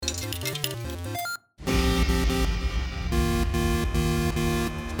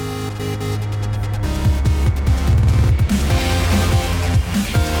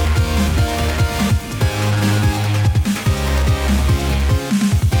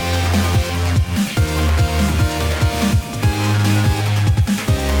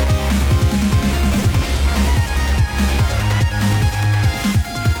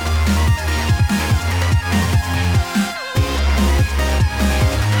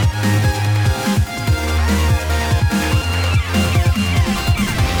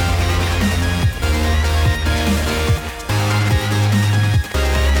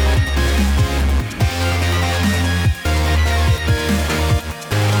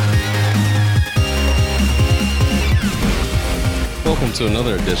welcome to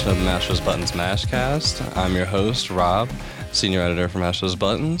another edition of the Mash Those Buttons Mashcast. I'm your host, Rob, senior editor for Mash Those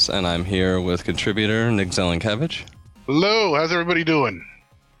Buttons, and I'm here with contributor Nick Zelenkevich. Hello, how's everybody doing?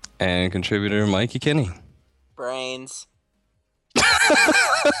 And contributor Mikey Kinney. Brains.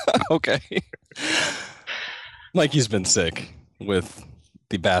 Okay. Mikey's been sick with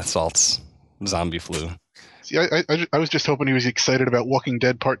the bath salts zombie flu. See, I was just hoping he was excited about Walking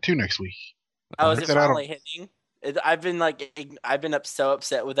Dead Part 2 next week. Oh, is it finally hitting? I've been so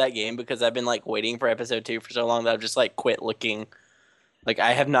upset with that game because I've been waiting for episode 2 for so long that I've just quit looking.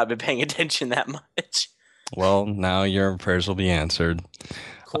 I have not been paying attention that much. Well, now your prayers will be answered.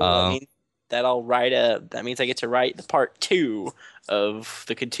 Cool. That means I get to write the part 2 of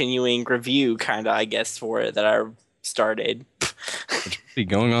the continuing review, I guess, for it that I started. Which will be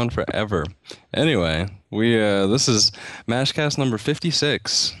going on forever. Anyway, this is Mashcast number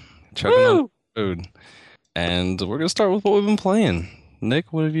 56. Chugging on food. And we're gonna start with what we've been playing.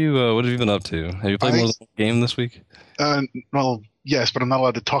 Nick, what have you been up to? Have you played more than one game this week? Well, yes, but I'm not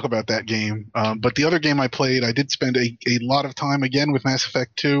allowed to talk about that game. But the other game I played, I did spend a lot of time again with Mass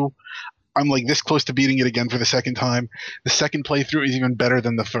Effect 2. I'm this close to beating it again for the second time. The second playthrough is even better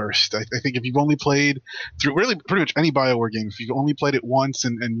than the first. I think if you've only played through really pretty much any BioWare game, if you've only played it once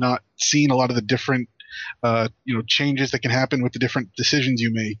and not seen a lot of the different changes that can happen with the different decisions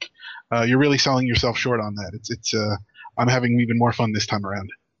you make, you're really selling yourself short on that. I'm having even more fun this time around.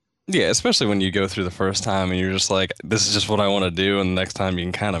 Yeah, especially when you go through the first time and you're just this is just what I want to do, and the next time you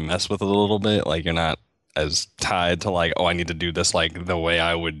can kind of mess with it a little bit. You're not as tied to I need to do this the way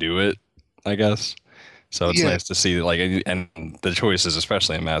I would do it, I guess. So it's nice to see and the choices,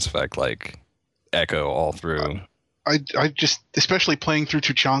 especially in Mass Effect, echo all through. I just, especially playing through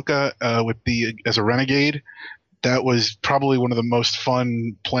Tuchanka as a renegade, that was probably one of the most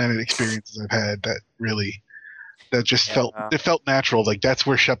fun planet experiences I've had. That just felt natural. That's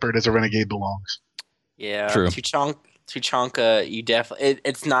where Shepard as a renegade belongs. Yeah, true. Tuchanka, you definitely.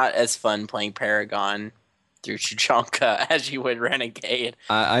 It's not as fun playing Paragon through Tuchanka as you would Renegade.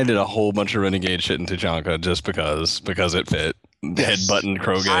 I did a whole bunch of Renegade shit in Tuchanka just because it fit. Headbutton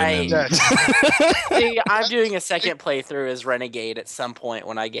Krogan. See, I'm doing a second playthrough as Renegade at some point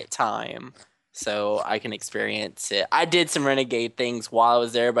when I get time, so I can experience it. I did some Renegade things while I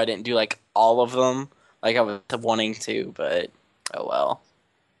was there, but I didn't do all of them I was wanting to. But oh well.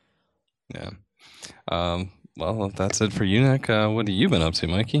 Yeah. Well, if that's it for you, Nick. What have you been up to,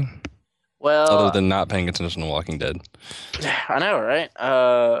 Mikey? Well, other than not paying attention to Walking Dead. I know, right?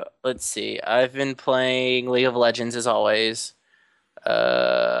 Let's see. I've been playing League of Legends as always.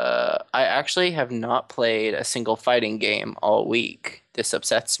 I actually have not played a single fighting game all week. This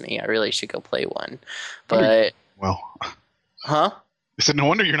upsets me. I really should go play one. But huh? I said, no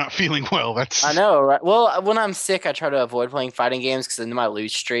wonder you're not feeling well. I know, right? Well, when I'm sick, I try to avoid playing fighting games because then my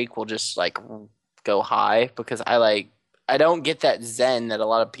lose streak will just go high because I don't get that zen that a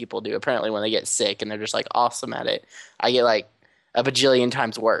lot of people do. Apparently, when they get sick and they're just awesome at it, I get a bajillion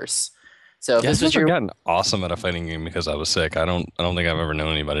times worse. So if this was I've gotten awesome at a fighting game because I was sick. I don't think I've ever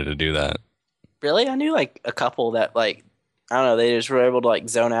known anybody to do that. Really, I knew a couple that I don't know. They just were able to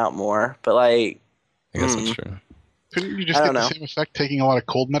zone out more. But I guess that's true. Couldn't you just get the same effect taking a lot of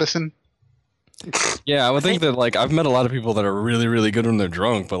cold medicine? Yeah, I would think that I've met a lot of people that are really, really good when they're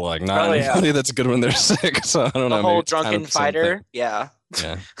drunk, but not anybody that's good when they're sick. So I don't know. The whole drunken fighter. Yeah.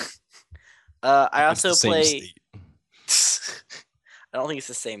 Yeah. I also play. I don't think it's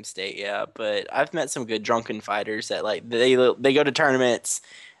the same state, yeah, but I've met some good drunken fighters that they go to tournaments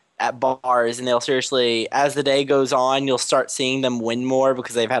at bars and they'll seriously, as the day goes on, you'll start seeing them win more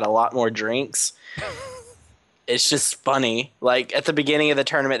because they've had a lot more drinks. It's just funny. At the beginning of the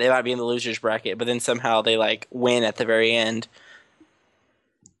tournament, they might be in the loser's bracket, but then somehow they win at the very end.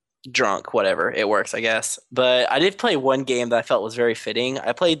 Drunk, whatever. It works, I guess. But I did play one game that I felt was very fitting.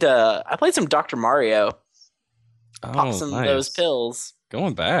 I played some Dr. Mario. Pop some of those pills.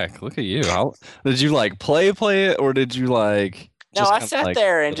 Going back, look at you. Did you play it, or did you No, I sat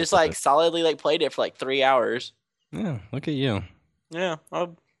there and just solidly played it for 3 hours. Yeah, look at you. Yeah, I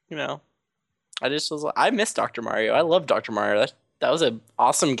just was I miss Dr. Mario. I love Dr. Mario. That was an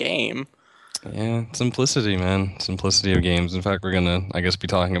awesome game. Yeah, simplicity, man. Simplicity of games. In fact, we're gonna, I guess, be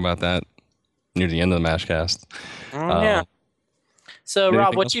talking about that near the end of the Mashcast. Yeah. So,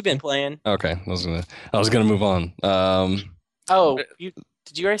 Rob, what you been playing? Okay, I was gonna move on. Did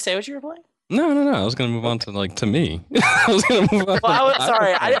you already say what you were playing? No. I was gonna move on to me. I was gonna move on. Well,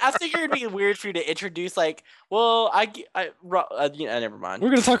 sorry. I figured it'd be weird for you to introduce never mind. We're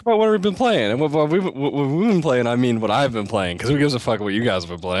gonna talk about what we've been playing, and what we've been playing. I mean, what I've been playing, because who gives a fuck what you guys have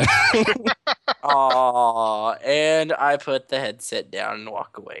been playing? Aw, and I put the headset down and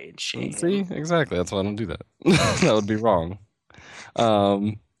walk away in See, shame. exactly. That's why I don't do that. That would be wrong.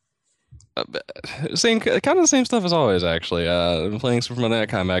 Um, same kind of the same stuff as always. Actually, I'm playing Super Mario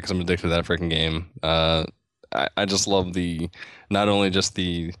Combat because I'm addicted to that freaking game. I just love the not only just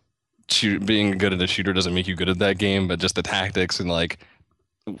the being good at a shooter doesn't make you good at that game, but just the tactics and like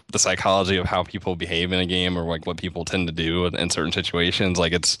the psychology of how people behave in a game or like what people tend to do in certain situations.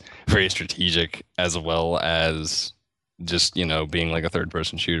 Like it's very strategic as well as just, being like a third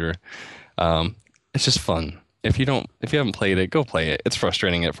person shooter. It's just fun. If you haven't played it, go play it. It's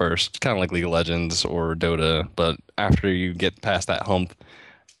frustrating at first, kind of like League of Legends or Dota, but after you get past that hump,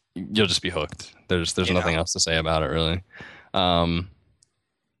 you'll just be hooked. There's Yeah. nothing else to say about it really. Um,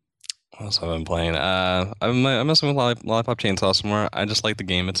 what else have I been playing? I'm messing with Lollipop Chainsaw some more. I just like the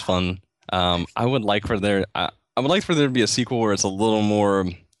game. It's fun. I would like for there to be a sequel where it's a little more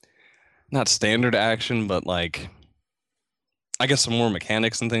not standard action, but like I guess some more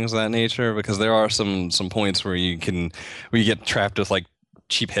mechanics and things of that nature because there are some points where you get trapped with like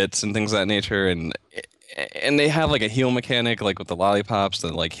cheap hits and things of that nature and they have like a heal mechanic like with the lollipops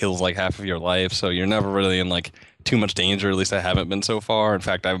that like heals like half of your life so you're never really in like too much danger, at least I haven't been so far. In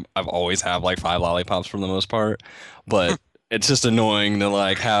fact, I've always have like five lollipops for the most part, but it's just annoying to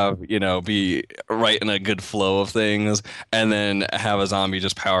like have be right in a good flow of things and then have a zombie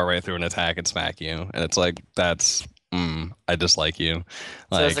just power right through an attack and smack you and it's like that's I dislike you.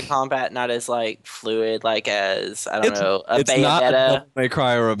 So is the Like combat not as like fluid like as I don't it's know a it's not a Bayonetta? Devil May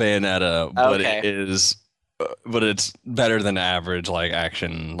Cry or a Bayonetta, Okay. but it's better than average like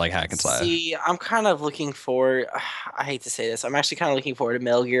action like hack and slash. See, I'm kind of looking for. I hate to say this. I'm actually kind of looking forward to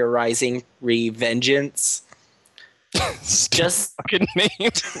Metal Gear Rising Revengeance. Stupid Just, fucking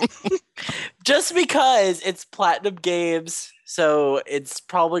name. just because it's Platinum Games, so it's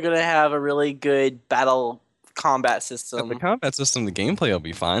probably gonna have a really good battle combat The system. combat system, the gameplay will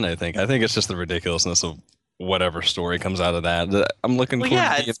be fine, I think. I think it's just the ridiculousness of whatever story comes out of that. I'm looking Well,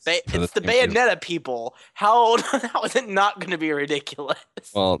 forward to yeah, DMC for the it's the same reason. Bayonetta people. How is it not gonna be ridiculous?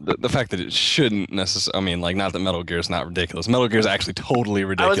 Well, the fact that it shouldn't necessarily, I mean, like, not that Metal Gear is not ridiculous. Metal Gear is actually totally I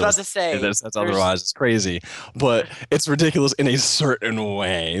was about ridiculous. to say That's there's otherwise it's crazy, but it's ridiculous in a certain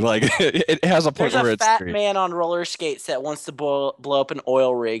way. Like, it has a point there's a where it's fat great. man on roller skates that wants to blow up an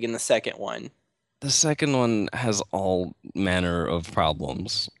oil rig in the second one. The second one has all manner of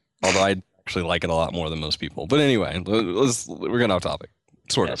problems, although I actually like it a lot more than most people. But anyway, we're getting off topic,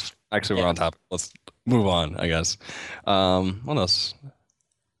 sort Yes. of. Actually, we're Yeah. on topic. Let's move on, I guess. What else?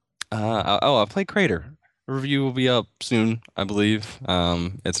 I played Crater. Review will be up soon, I believe.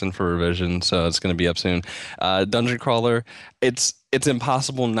 It's in for revision, so it's going to be up soon. Dungeon crawler. It's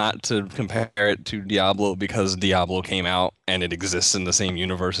impossible not to compare it to Diablo because Diablo came out and it exists in the same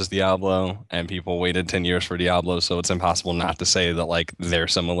universe as Diablo, and people waited 10 years for Diablo, so it's impossible not to say that like they're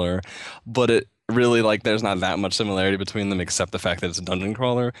similar. But it really like there's not that much similarity between them except the fact that it's a dungeon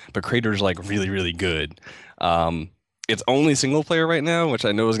crawler. But Crater's like really, really good. Um, it's only single player right now, which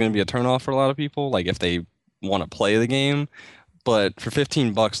I know is going to be a turnoff for a lot of people. Like if they want to play the game, but for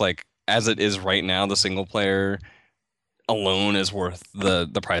 $15, like as it is right now, the single player alone is worth the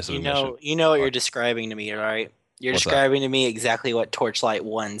price of admission. You know what you're describing to me, right? You're What's that? describing to me exactly what Torchlight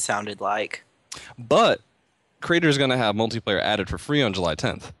 1 sounded like. But Creator is going to have multiplayer added for free on July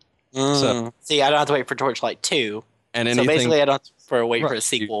 10th. So See, I don't have to wait for Torchlight 2. and So anything basically, I don't have to wait for right, a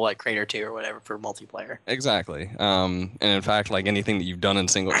sequel like Crater 2 or whatever for multiplayer. exactly. And in fact, like anything that you've done in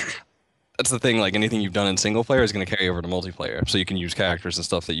single, that's the thing. Like anything you've done in single player is going to carry over to multiplayer. So you can use characters and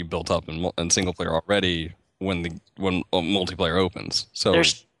stuff that you built up in single player already when multiplayer opens. So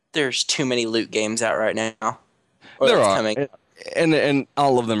There's too many loot games out right now. Or there that's are, coming. and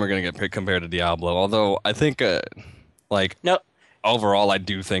all of them are going to get picked compared to Diablo. Although I think like No, overall, I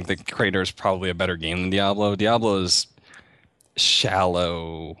do think that Crater is probably a better game than Diablo. Diablo is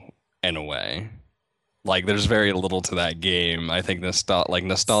shallow in a way. Like there's very little to that game. I think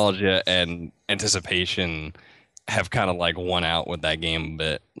nostalgia and anticipation have kind of like won out with that game a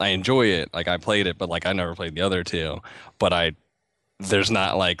bit. I enjoy it. Like I played it, but like I never played the other two. But I there's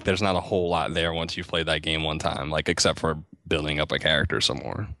not a whole lot there once you've played that game one time, like except for building up a character some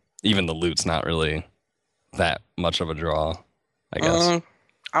more. Even the loot's not really that much of a draw, I guess.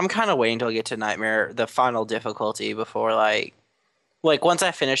 I'm kind of waiting until I get to Nightmare, the final difficulty, before like once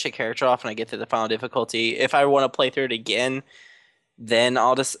I finish a character off and I get to the final difficulty. If I want to play through it again, then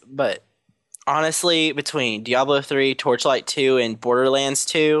I'll just. But honestly, between Diablo 3, Torchlight 2, and Borderlands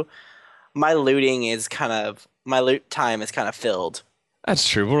 2, my loot time is kind of filled. That's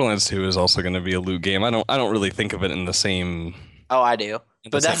true. Borderlands 2 is also going to be a loot game. I don't really think of it in the same. Oh, I do.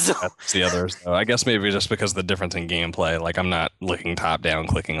 At the But same that's time as the others, though. I guess maybe just because of the difference in gameplay. Like I'm not looking top down,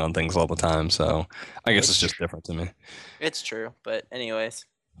 clicking on things all the time, so I guess it's just different to me. it's true. But anyways,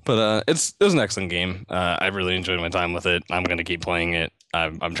 But it was an excellent game. I really enjoyed my time with it. I'm gonna keep playing it.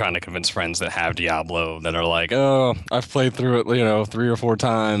 I'm trying to convince friends that have Diablo that are like, oh, I've played through it, 3 or 4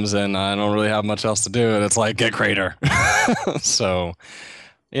 times, and I don't really have much else to do. And it's like, get Crater. So,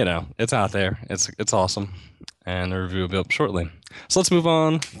 it's out there. It's awesome, and the review will be up shortly. So let's move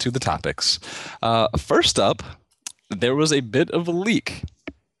on to the topics. First up, there was a bit of a leak,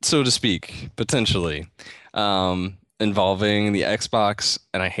 so to speak, potentially. Involving the Xbox,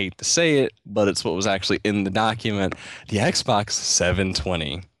 and I hate to say it, but it's what was actually in the document, the Xbox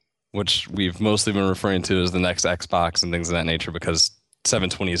 720, which we've mostly been referring to as the next Xbox and things of that nature because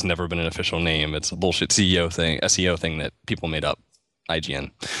 720 has never been an official name. It's a bullshit SEO thing that people made up,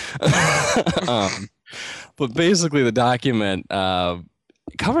 IGN. But basically the document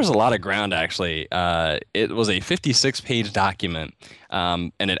covers a lot of ground, actually. It was a 56-page document,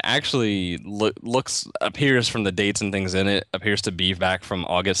 and it actually appears from the dates and things in it, appears to be back from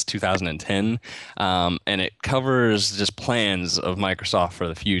August 2010, and it covers just plans of Microsoft for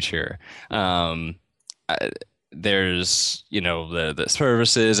the future. There's, the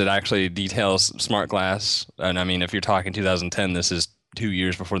services. It actually details smart glass, and I mean, if you're talking 2010, this is 2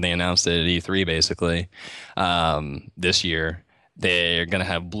 years before they announced it at E3, basically, this year. They're going to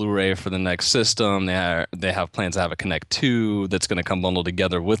have Blu-ray for the next system. They have plans to have a Connect 2 that's going to come bundled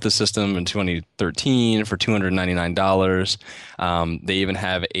together with the system in 2013 for $299. They even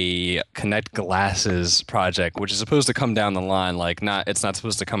have a Connect Glasses project, which is supposed to come down the line. It's not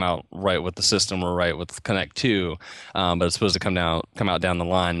supposed to come out right with the system or right with Connect 2, but it's supposed to come out down the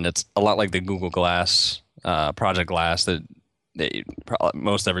line. And it's a lot like the Google Glass, Project Glass that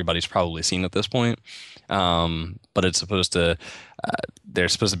most everybody's probably seen at this point. But it's supposed to, they're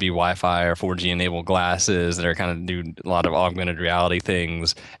supposed to be Wi-Fi or 4G enabled glasses that are kind of do a lot of augmented reality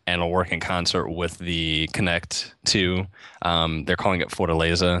things and will work in concert with the Connect 2. They're calling it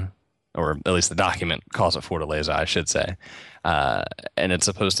Fortaleza, or at least the document calls it Fortaleza, I should say. And it's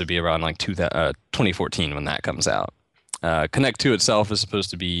supposed to be around 2014 when that comes out. Connect 2 itself is supposed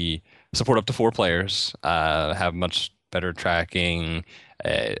to be support up to 4 players, have much better tracking,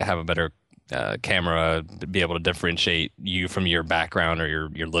 have a better camera, be able to differentiate you from your background or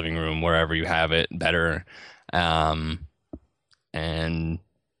your living room, wherever you have it, better. And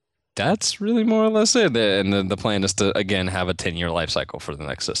that's really more or less it. And the plan is to, again, have a 10-year life cycle for the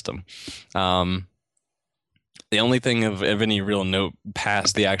next system. The only thing of any real note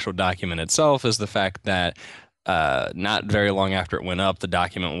past the actual document itself is the fact that not very long after it went up, the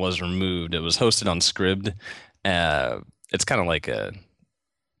document was removed. It was hosted on Scribd. It's kind of like a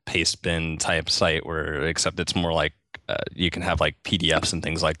paste bin type site except it's more like you can have like PDFs and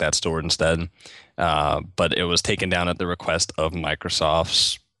things like that stored instead. But it was taken down at the request of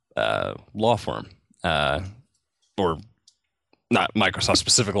Microsoft's law firm, or not Microsoft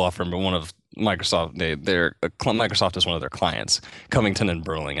specific law firm, but one of Microsoft. Microsoft is one of their clients. Covington and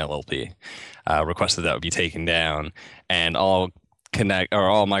Burling LLP requested that would be taken down, and all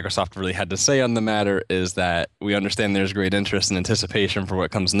Microsoft really had to say on the matter is that we understand there's great interest and anticipation for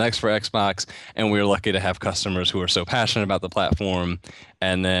what comes next for Xbox, and we're lucky to have customers who are so passionate about the platform.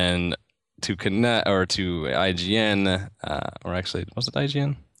 And then to Connect or to IGN, or actually, was it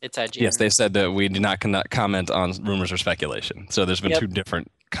IGN? It's IGN. Yes, they said that we do not comment on rumors or speculation. So there's been 2 different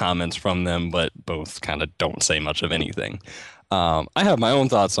comments from them, but both kind of don't say much of anything. I have my own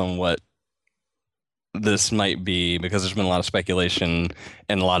thoughts on what this might be, because there's been a lot of speculation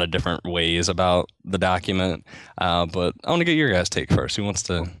in a lot of different ways about the document. But I want to get your guys' take first. Who wants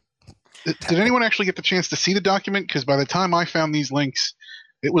to? Did anyone actually get the chance to see the document? Because by the time I found these links,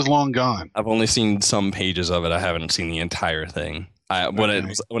 it was long gone. I've only seen some pages of it. I haven't seen the entire thing.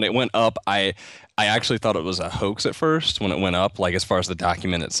 When it went up, I actually thought it was a hoax at first when it went up, like as far as the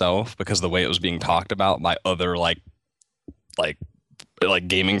document itself, because the way it was being talked about by other like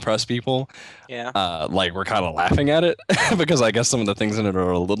gaming press people, we're kind of laughing at it because I guess some of the things in it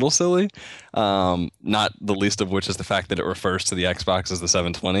are a little silly. Not the least of which is the fact that it refers to the Xbox as the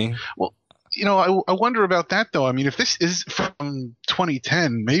 720. Well, I wonder about that though. I mean, if this is from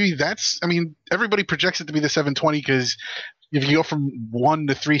 2010, maybe everybody projects it to be the 720 because if you go from 1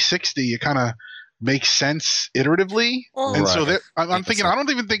 to 360, it kind of makes sense iteratively. And so I'm thinking, I don't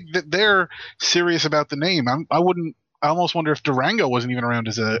even think that they're serious about the name. I almost wonder if Durango wasn't even around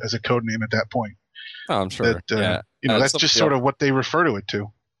as a code name at that point. Oh, I'm sure. That's just sort of what they refer to it to.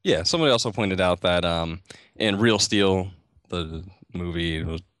 Yeah. Somebody also pointed out that in Real Steel, the movie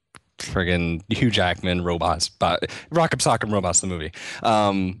was friggin' Hugh Jackman robots, but Rock'em Sock'em Robots, the movie.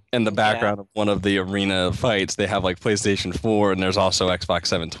 In the background of one of the arena fights, they have like PlayStation 4, and there's also Xbox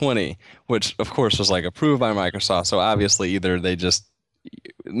 720, which of course was like approved by Microsoft. So obviously, either they just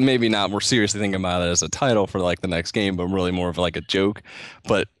maybe not more seriously thinking about it as a title for like the next game, but really more of like a joke.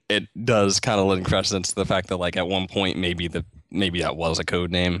 But it does kind of lend credence to the fact that like at one point maybe that was a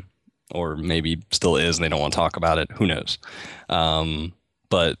code name, or maybe still is, and they don't want to talk about it. Who knows?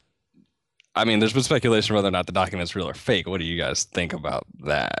 But I mean, there's been speculation whether or not the document's real or fake. What do you guys think about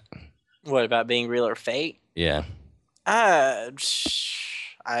that? What about being real or fake? Yeah. I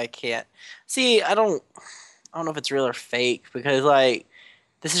can't see. I don't know if it's real or fake, because like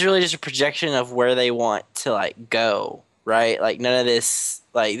this is really just a projection of where they want to like go, right? Like none of this,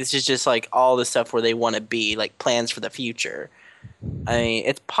 like this is just like all the stuff where they want to be, like plans for the future. I mean,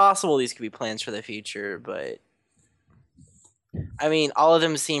 it's possible these could be plans for the future, but I mean, all of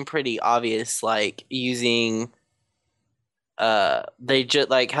them seem pretty obvious, like using they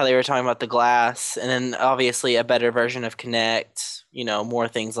just like how they were talking about the glass, and then obviously a better version of Kinect, more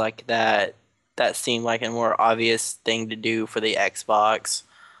things like that. That seemed like a more obvious thing to do for the Xbox.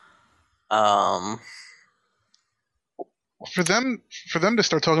 For them to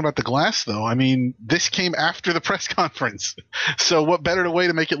start talking about the glass, though, I mean, this came after the press conference. So what better way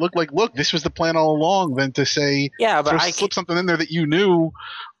to make it look like, look, this was the plan all along, than to say, yeah, but slip something in there that you knew,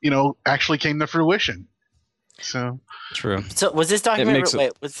 actually came to fruition. So true. So was this document?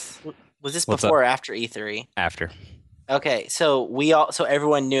 Was this before or after E3? After. Okay, so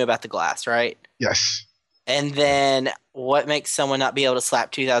everyone knew about the glass, right? Yes. And then what makes someone not be able to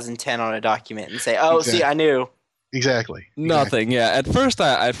slap 2010 on a document and say, "Oh, exactly. See, I knew." Exactly. Nothing. Yeah. At first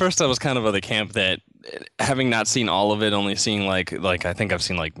I was kind of the camp that, having not seen all of it, only seeing like I think I've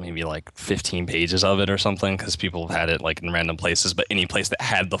seen like maybe like 15 pages of it or something, because people have had it like in random places, but any place that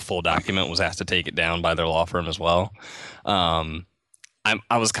had the full document was asked to take it down by their law firm as well. I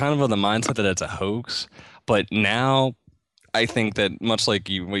was kind of the mindset that it's a hoax, but now I think that, much like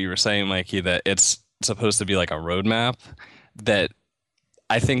what you were saying, Mikey, that it's supposed to be like a roadmap, that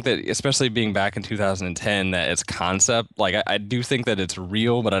I think that, especially being back in 2010, that its concept, like I do think that it's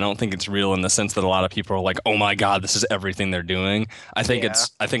real, but I don't think it's real in the sense that a lot of people are like, oh my God, this is everything they're doing. I think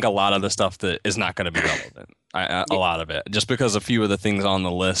I think a lot of the stuff that is not going to be relevant. A lot of it, just because a few of the things on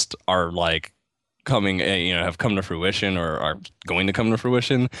the list are like coming, have come to fruition or are going to come to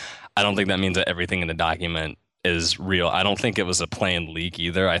fruition. I don't think that means that everything in the document is real. I don't think it was a planned leak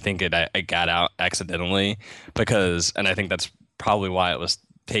either. I think it got out accidentally, and I think that's probably why it was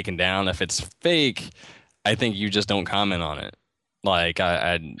taken down. If it's fake, I think you just don't comment on it. Like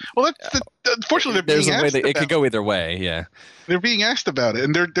unfortunately, there's a way that it could go either way. Yeah, they're being asked about it,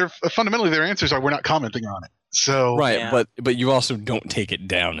 and they're fundamentally, their answers are, we're not commenting on it. So right, yeah. but you also don't take it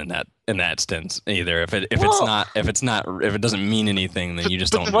down in that sense either. If it doesn't mean anything, then you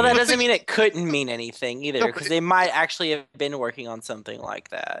just don't. Well, that doesn't mean it couldn't mean anything either, because they might actually have been working on something like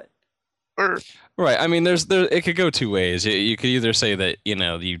that. Right. I mean, it could go two ways. You could either say that,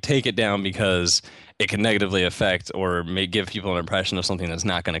 you take it down because it can negatively affect or may give people an impression of something that's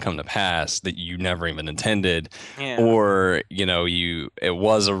not going to come to pass that you never even intended, or, it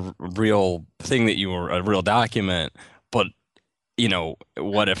was a real thing, that you were a real document, but,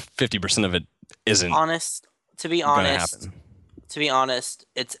 what if 50% of it isn't To be honest,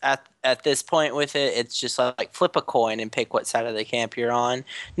 it's at this point with it, it's just like flip a coin and pick what side of the camp you're on.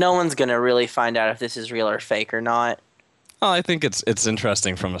 No one's gonna really find out if this is real or fake or not. Well, I think it's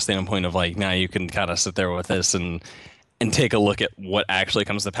interesting from a standpoint of like, now you can kind of sit there with this and take a look at what actually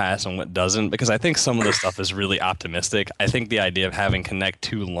comes to pass and what doesn't, because I think some of the stuff is really optimistic. I think the idea of having Kinect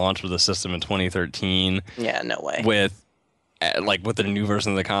 2 launch with the system in 2013, no way, with the new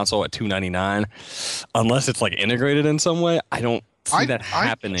version of the console at $299, unless it's like integrated in some way, I don't see that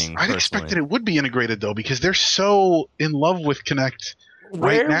happening. I expected it would be integrated, though, because they're so in love with Kinect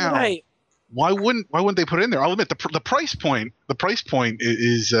right now. Why wouldn't they put it in there? I'll admit the price point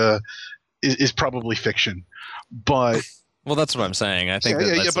is probably fiction, but well, that's what I'm saying. I think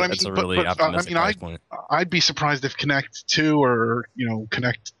that's a really optimistic price point. I'd be surprised if Kinect 2 or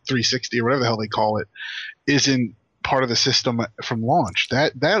Kinect 360 or whatever the hell they call it isn't part of the system from launch.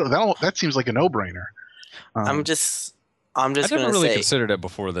 That seems like a no-brainer. I'm just I gonna never really say, considered it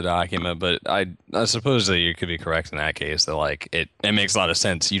before the document, but I suppose that you could be correct in that case. That like it makes a lot of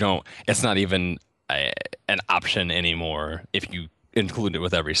sense. It's not even an option anymore if you include it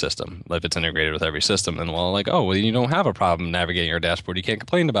with every system. If it's integrated with every system, then you don't have a problem navigating your dashboard. You can't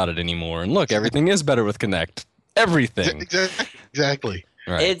complain about it anymore. And look, everything is better with Kinect. Everything. Exactly.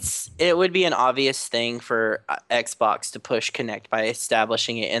 Right. It would be an obvious thing for Xbox to push Connect by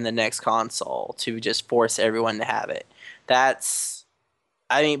establishing it in the next console to just force everyone to have it. That's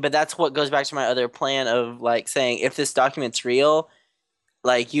I mean, but that's what goes back to my other plan of like saying if this document's real,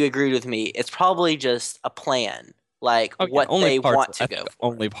 like you agreed with me, it's probably just a plan, like Oh yeah, what they want to I go think for.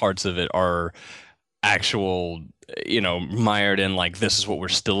 only parts of it are actual, mired in like this is what we're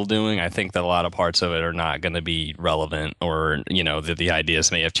still doing. I think that a lot of parts of it are not going to be relevant, or that the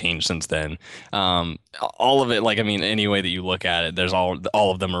ideas may have changed since then. All of it, like I mean, any way that you look at it, there's all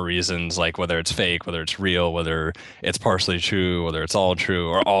of them are reasons, like whether it's fake, whether it's real, whether it's partially true, whether it's all true,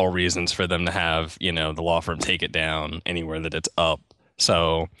 or all reasons for them to have the law firm take it down anywhere that it's up.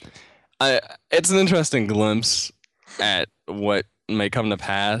 So it's an interesting glimpse at what may come to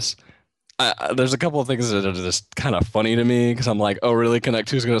pass. There's a couple of things that are just kind of funny to me because I'm like, oh, really? Connect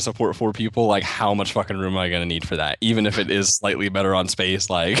 2 is going to support 4 people? Like, how much fucking room am I going to need for that? Even if it is slightly better on space,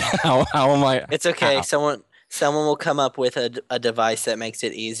 like, how am I? It's okay. How? Someone will come up with a device that makes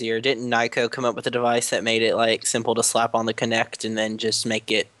it easier. Didn't Nyko come up with a device that made it like simple to slap on the Connect and then just make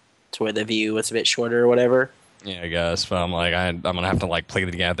it to where the view was a bit shorter or whatever? Yeah, I guess. But I'm like, I'm gonna have to like play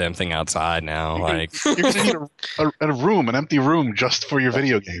the goddamn thing outside now. Like, You're gonna need an empty room just for your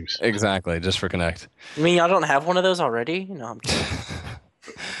video games. exactly, just for Connect. I mean, y'all don't have one of those already? No, I'm kidding.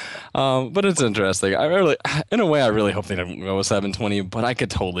 But it's interesting. In a way, I really hope they don't go with 720, but I could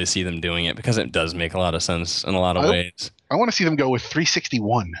totally see them doing it because it does make a lot of sense in a lot of ways. I want to see them go with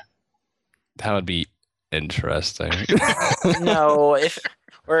 361. That would be interesting. No,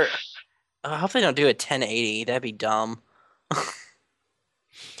 I hope they don't do a 1080. That'd be dumb.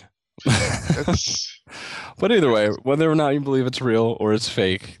 But either way, whether or not you believe it's real or it's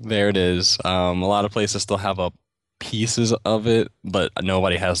fake, there it is. A lot of places still have up pieces of it, but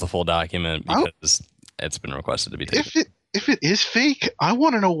nobody has the full document because it's been requested to be taken. If it is fake, I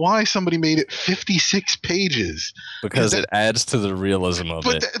want to know why somebody made it 56 pages. Because it adds to the realism of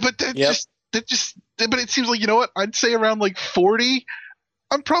it. But it seems like, you know what? I'd say around like 40.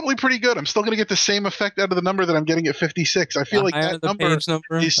 I'm probably pretty good. I'm still going to get the same effect out of the number that I'm getting at 56. I feel like that number is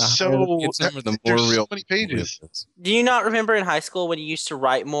there's so many pages. Do you not remember in high school when you used to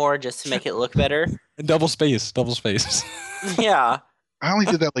write more just to make it look better? Double space. Yeah. I only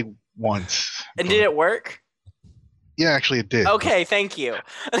did that like once. And did it work? Yeah, actually it did. Okay, thank you.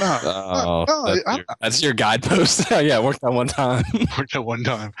 That's your guidepost. Yeah, it worked that one time.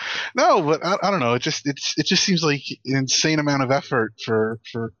 No, but I don't know. It just seems like an insane amount of effort to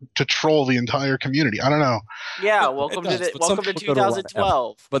troll the entire community. I don't know. Yeah, welcome to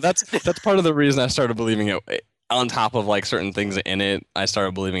 2012. But that's part of the reason I started believing it. On top of like certain things in it, I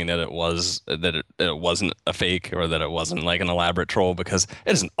started believing that it wasn't a fake or that it wasn't like an elaborate troll because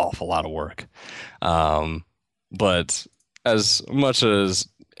it is an awful lot of work. But as much as,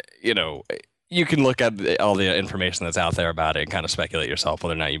 you can look at all the information that's out there about it and kind of speculate yourself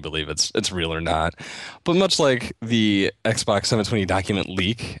whether or not you believe it's real or not. But much like the Xbox 720 document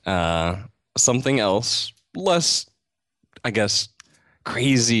leak, something else less, I guess,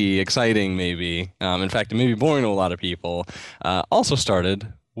 crazy, exciting maybe, in fact, it may be boring to a lot of people, also started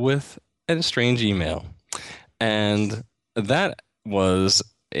with a strange email. And that was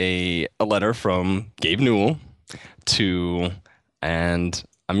a letter from Gabe Newell and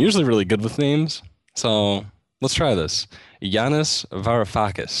I'm usually really good with names, so let's try this. Yanis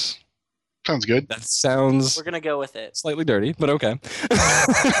Varoufakis. Sounds good. That sounds... We're going to go with it. Slightly dirty, but okay.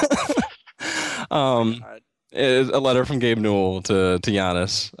 A letter from Gabe Newell to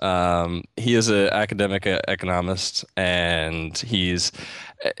Giannis. He is an academic economist, and he's,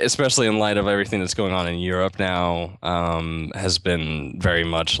 especially in light of everything that's going on in Europe now, has been very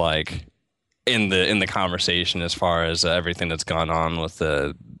much like in the conversation as far as everything that's gone on with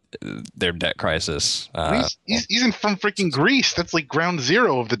their debt crisis. He's from freaking Greece. That's like ground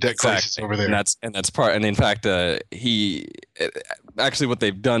zero of the debt crisis over there. And that's part. And in fact, actually what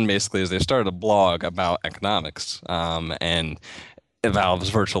they've done basically is they've started a blog about economics, and Valve's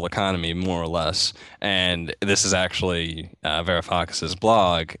virtual economy, more or less. And this is actually Varoufakis'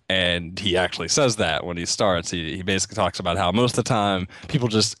 blog, and he actually says that when he starts. He basically talks about how most of the time people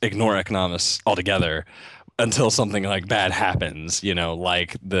just ignore economics altogether until something like bad happens,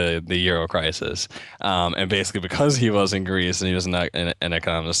 like the Euro crisis. And basically because he was in Greece and he was an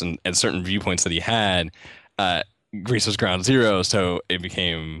economist and certain viewpoints that he had, Greece was ground zero, so it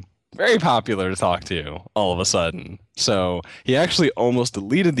became very popular to talk to all of a sudden. So he actually almost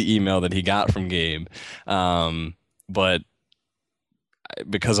deleted the email that he got from Gabe, but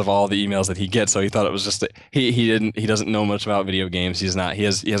because of all the emails that he gets, so he thought it was just he doesn't know much about video games. He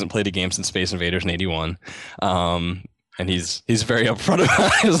hasn't played a game since Space Invaders in '81, and and he's very upfront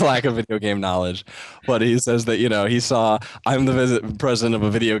about his lack of video game knowledge. But he says that, he saw, I'm the president of a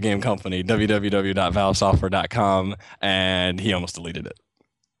video game company, www.valvesoftware.com, and he almost deleted it.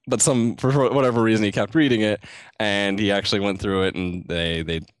 But for whatever reason, he kept reading it, and he actually went through it, and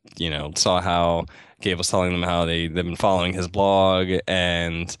they saw how Gabe was telling them how they've been following his blog,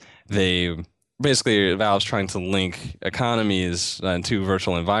 and they basically Valve's trying to link economies to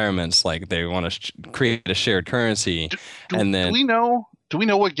virtual environments. Like they want to create a shared currency. And then do we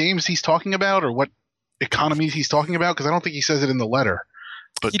know what games he's talking about or what economies he's talking about? Because I don't think he says it in the letter.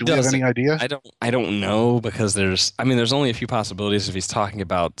 But do we have any idea? I don't know, because there's only a few possibilities if he's talking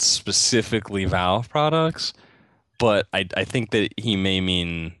about specifically Valve products. But I think that he may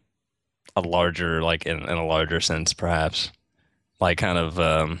mean a larger, like in a larger sense, perhaps. Like kind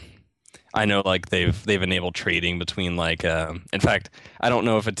of I know like they've enabled trading between like in fact, I don't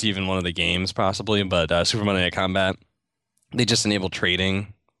know if it's even one of the games possibly, but Super Monday Night Combat, they just enabled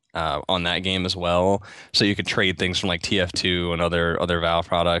trading on that game as well. So you could trade things from like TF2 and other Valve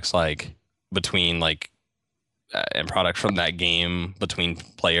products like between like and products from that game between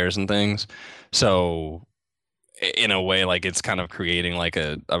players and things. So in a way, like it's kind of creating like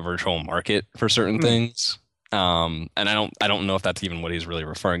a virtual market for certain things. And I don't know if that's even what he's really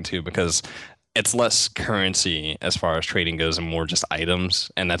referring to, because it's less currency as far as trading goes and more just items,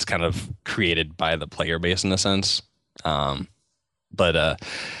 and that's kind of created by the player base in a sense. So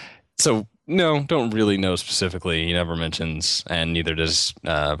no, don't really know specifically. He never mentions, and neither does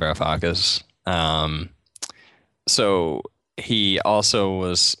Varoufakis. So he also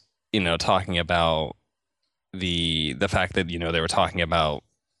was, talking about the fact that they were talking about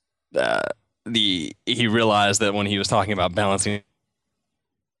he realized that when he was talking about balancing,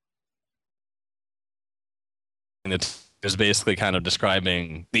 it was basically kind of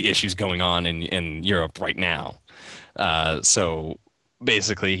describing the issues going on in Europe right now. So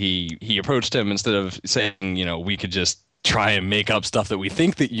basically he approached him, instead of saying, we could just try and make up stuff that we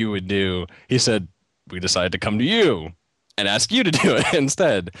think that you would do. He said, we decided to come to you and ask you to do it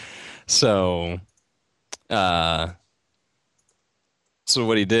instead. So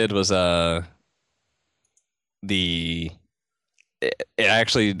what he did was it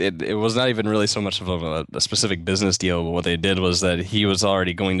was not even really so much of a specific business deal, but what they did was that he was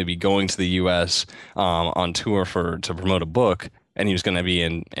already going to be going to the US on tour to promote a book, and he was going to be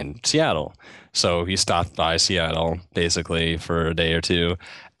in Seattle. So he stopped by Seattle basically for a day or two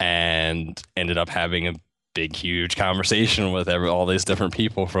and ended up having a big, huge conversation with all these different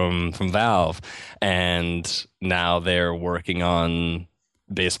people from Valve. And now they're working on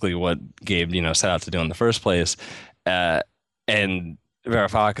basically what Gabe, set out to do in the first place. And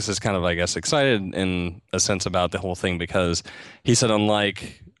Varoufakis is kind of, I guess, excited in a sense about the whole thing, because he said,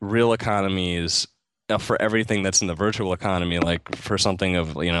 unlike real economies, for everything that's in the virtual economy, like for something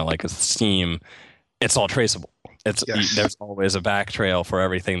of, like a Steam, it's all traceable. There's always a back trail for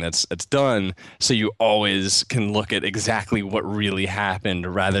everything that's done, so you always can look at exactly what really happened,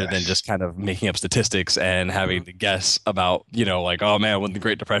 rather than just kind of making up statistics and having to guess about, like, oh man, would the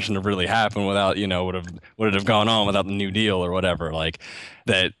Great Depression have really happened without, would it have gone on without the New Deal or whatever, like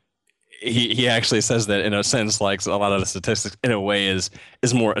that. He actually says that in a sense, like a lot of the statistics in a way is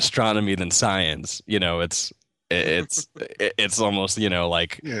more astronomy than science. It's almost,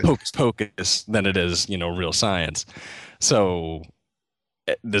 like hocus pocus than it is, real science. So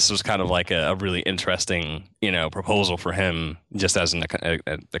this was kind of like a really interesting, proposal for him just as an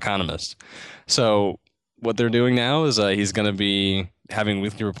economist. So what they're doing now is he's going to be having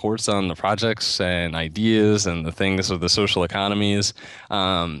weekly reports on the projects and ideas and the things of the social economies.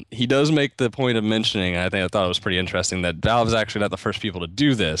 He does make the point of mentioning, and I thought it was pretty interesting, that Valve is actually not the first people to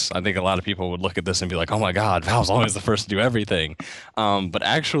do this. I think a lot of people would look at this and be like, oh my God, Valve's always the first to do everything. But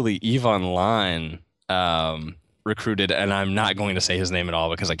actually EVE Online recruited, and I'm not going to say his name at all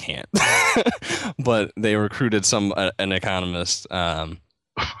because I can't, but they recruited an economist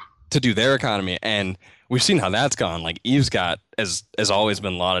to do their economy, and we've seen how that's gone. Like EVE's has always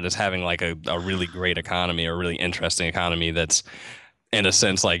been lauded as having like a really great economy, or a really interesting economy that's, in a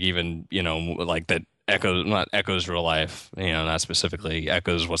sense, like even, like that not echoes real life, not specifically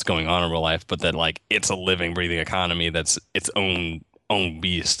echoes what's going on in real life, but that like it's a living, breathing economy that's its own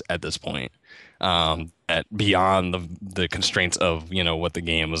beast at this point, at beyond the constraints of, what the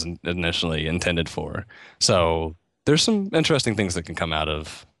game was initially intended for. So there's some interesting things that can come out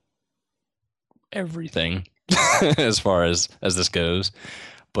of everything as far as this goes,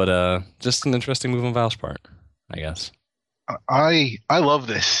 but just an interesting move on Valve's part, I guess. I love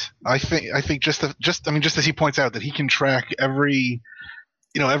this. I think just as he points out, that he can track every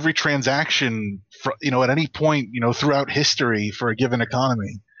every transaction, at any point, throughout history for a given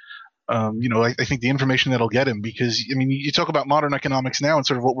economy. I think the information that'll get him, because I mean, you talk about modern economics now and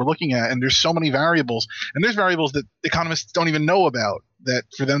sort of what we're looking at, and there's so many variables, and there's variables that economists don't even know about, that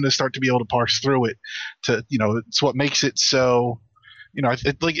for them to start to be able to parse through it, it's what makes it so,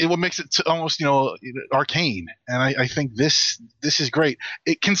 what makes it almost, arcane. And I think this is great.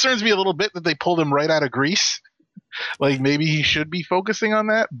 It concerns me a little bit that they pulled him right out of Greece. Like maybe he should be focusing on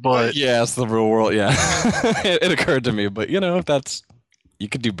that, but yeah, it's the real world. Yeah, it occurred to me, but if that's you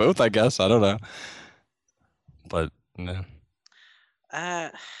could do both, I guess. I don't know, but no.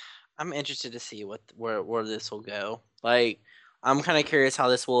 I'm interested to see where this will go. Like, I'm kind of curious how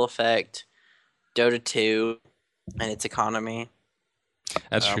this will affect Dota 2 and its economy.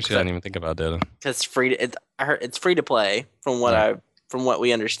 That's true. I didn't even think about Dota. Because it's free to play from what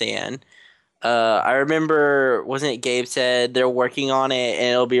we understand. I remember, wasn't it Gabe said they're working on it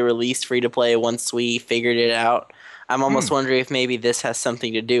and it'll be released free to play once we figured it out. I'm almost wondering if maybe this has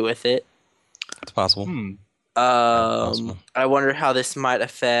something to do with it. It's possible. I wonder how this might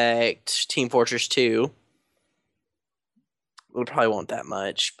affect Team Fortress 2. We probably won't that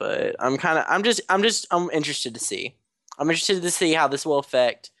much, but I'm interested to see. I'm interested to see how this will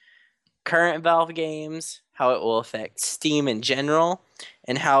affect current Valve games, how it will affect Steam in general,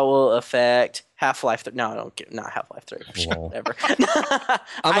 and how it will affect Half-Life 3. No, I don't get, not Half-Life 3. Whatever.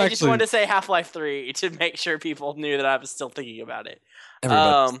 I just wanted to say Half-Life 3 to make sure people knew that I was still thinking about it.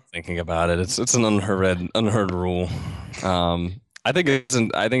 Everybody's thinking about it. It's an unheard rule. I think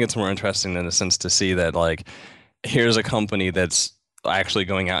it's more interesting in a sense to see that, like, here's a company that's actually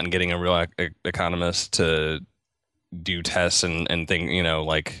going out and getting a real economist to do tests and think,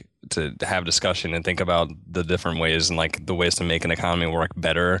 like, to have discussion and think about the different ways and like the ways to make an economy work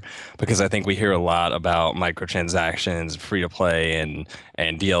better. Because I think we hear a lot about microtransactions, free to play, and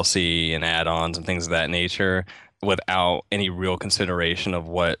DLC and add-ons and things of that nature, without any real consideration of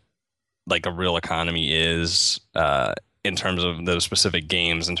what like a real economy is, in terms of those specific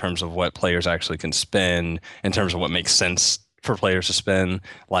games, in terms of what players actually can spend, in terms of what makes sense for players to spend.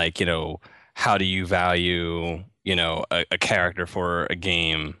 Like, how do you value, a character for a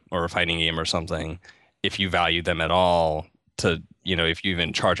game or a fighting game or something, if you value them at all, to, if you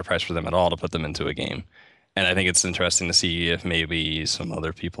even charge a price for them at all to put them into a game. And I think it's interesting to see if maybe some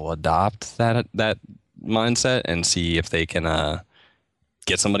other people adopt that mindset and see if they can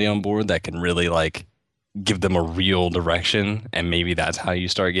get somebody on board that can really like give them a real direction, and maybe that's how you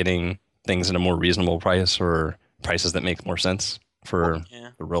start getting things at a more reasonable price, or prices that make more sense for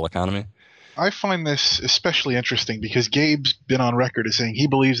the real economy. I find this especially interesting because Gabe's been on record as saying he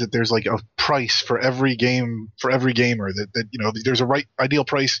believes that there's like a price for every game, for every gamer, that there's a right ideal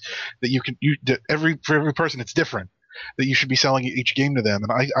price that for every person it's different, that you should be selling each game to them.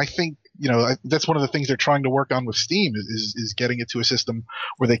 And I think that's one of the things they're trying to work on with Steam is getting it to a system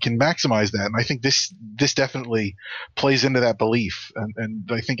where they can maximize that. And I think this definitely plays into that belief. And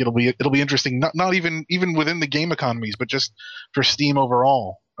I think it'll be interesting, not even within the game economies, but just for Steam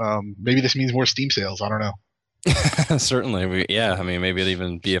overall. Maybe this means more Steam sales. I don't know. Certainly. I mean, maybe it'll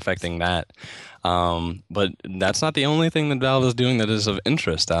even be affecting that. But that's not the only thing that Valve is doing that is of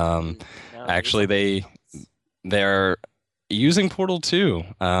interest. Actually, they're using Portal 2.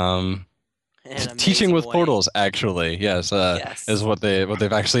 Teaching with portals, actually. Yes, yes. Is what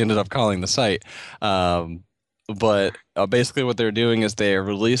they've actually ended up calling the site. But basically what they're doing is they're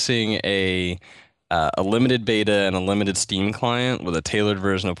releasing a limited beta and a limited Steam client with a tailored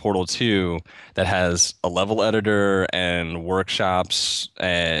version of Portal 2 that has a level editor and workshops,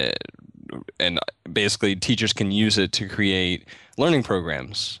 and basically teachers can use it to create learning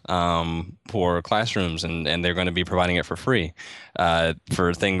programs for classrooms, and they're going to be providing it for free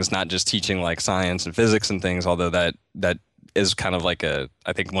for things not just teaching like science and physics and things, although that is kind of like I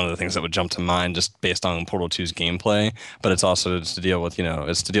think one of the things that would jump to mind just based on Portal 2's gameplay, but it's also to deal with,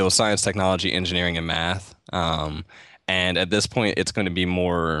 science, technology, engineering, and math. And at this point, it's going to be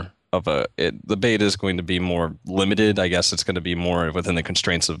more of the beta is going to be more limited. I guess it's going to be more within the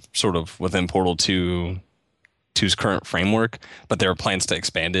constraints of sort of within Portal 2's current framework, but there are plans to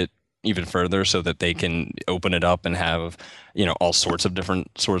expand it even further so that they can open it up and have, all sorts of different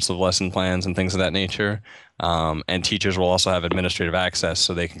sorts of lesson plans and things of that nature. And teachers will also have administrative access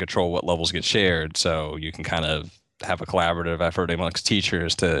so they can control what levels get shared. So you can kind of have a collaborative effort amongst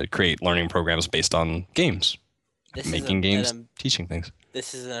teachers to create learning programs based on games, making games, teaching things.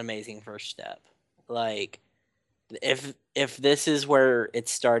 This is an amazing first step. Like, if this is where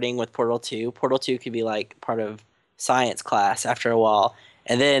it's starting with Portal 2 could be like part of science class after a while.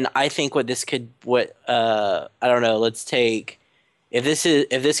 And then I think I don't know, let's take if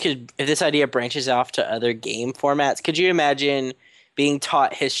this idea branches off to other game formats, could you imagine being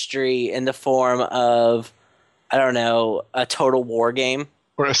taught history in the form of, I don't know, a Total War game?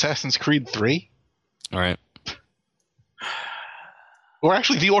 Or Assassin's Creed 3? All right. Or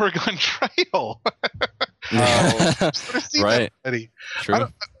actually the Oregon Trail. Right. True.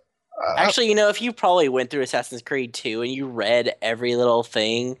 Actually, if you probably went through Assassin's Creed 2 and you read every little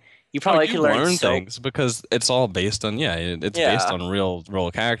thing, you probably could learn things because it's all based on based on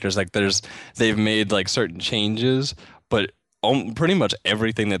real characters. Like they've made like certain changes, but pretty much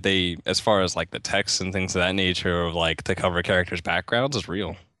everything that they, as far as like the text and things of that nature of like to cover characters' backgrounds, is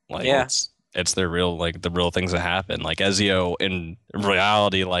real. Like it's their real, like the real things that happen. Like Ezio in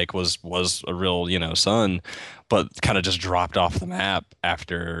reality like was a real son, but kind of just dropped off the map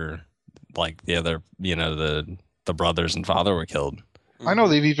after like the other the brothers and father were killed. I know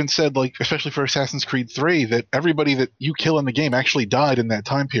they've even said, like, especially for Assassin's Creed 3, that everybody that you kill in the game actually died in that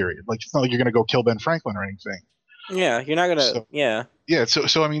time period. Like, it's not like you're going to go kill Ben Franklin or anything. Yeah, you're not going to, yeah. Yeah,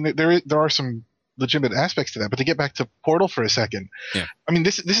 so I mean, there are some legitimate aspects to that. But to get back to Portal for a second, I mean,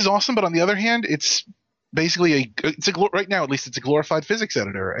 this is awesome, but on the other hand, it's basically right now, at least, it's a glorified physics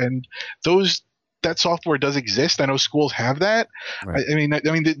editor. And that software does exist. I know schools have that. Right. I mean,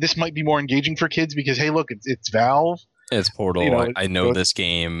 this might be more engaging for kids because, hey, look, it's Valve. It's Portal. I know this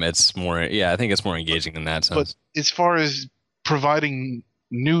game. It's more. I think it's more engaging in that sense. But as far as providing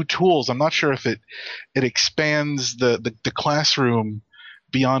new tools, I'm not sure if it expands the classroom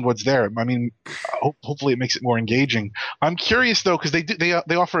beyond what's there. I mean, hopefully it makes it more engaging. I'm curious though, because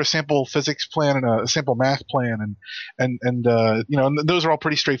they offer a sample physics plan and a sample math plan, and those are all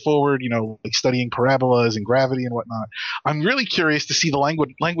pretty straightforward. Like studying parabolas and gravity and whatnot. I'm really curious to see the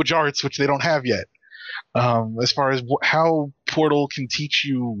language arts, which they don't have yet. As far as how Portal can teach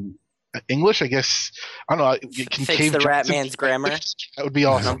you English, I guess, I don't know. It can fix the Rat Man's grammar. That would be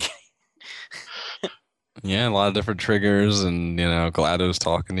awesome. Yeah, a lot of different triggers, and GLaDOS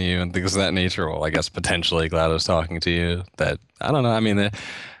talking to you and things of that nature. Well, I guess potentially GLaDOS talking to you. That I don't know. I mean,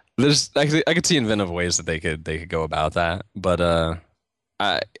 I could see inventive ways that they could go about that, but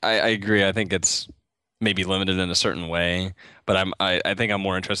I agree. I think it's maybe limited in a certain way, but I think I'm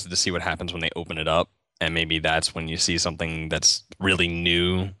more interested to see what happens when they open it up. And maybe that's when you see something that's really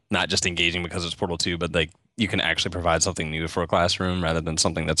new, not just engaging because it's Portal 2, but like you can actually provide something new for a classroom rather than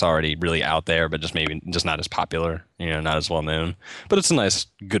something that's already really out there, but just maybe just not as popular, not as well known. But it's a nice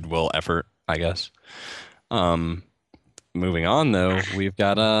goodwill effort, I guess. Moving on though, we've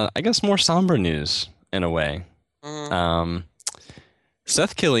got I guess more somber news in a way.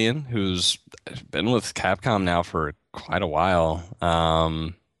 Seth Killian, who's been with Capcom now for quite a while,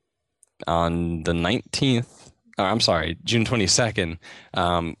 on the 19th, I'm sorry, June 22nd,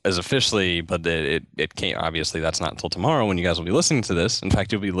 is officially, but it can't, obviously that's not until tomorrow when you guys will be listening to this. In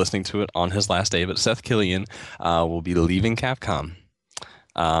fact, you'll be listening to it on his last day, but Seth Killian will be leaving Capcom.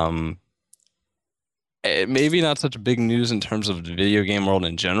 Maybe not such big news in terms of the video game world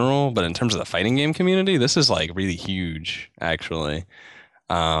in general, but in terms of the fighting game community, this is like really huge, actually.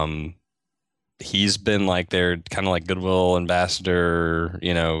 He's been like their kind of like goodwill ambassador,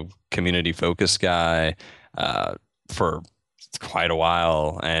 community focused guy for quite a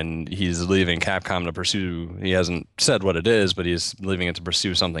while, and he's leaving Capcom to pursue. He hasn't said what it is, but he's leaving it to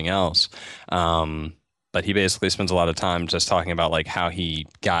pursue something else. But he basically spends a lot of time just talking about like how he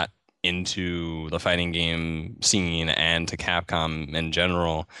got into the fighting game scene and to Capcom in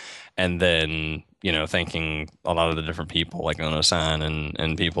general, and then thanking a lot of the different people like Ono-san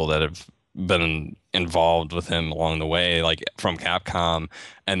and people that have been involved with him along the way, like from Capcom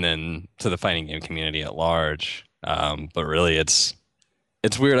and then to the fighting game community at large. But really it's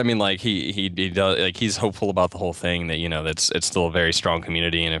weird. I mean, like he does, like he's hopeful about the whole thing, that it's still a very strong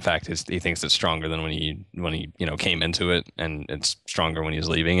community, and in fact he thinks it's stronger than when he came into it, and it's stronger when he's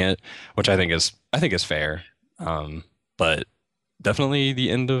leaving it, which I think is fair. But definitely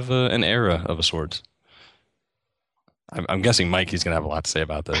the end of an era of a sorts. I'm guessing Mikey's gonna have a lot to say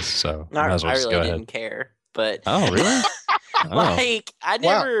about this, so I really didn't care, but oh really? Like I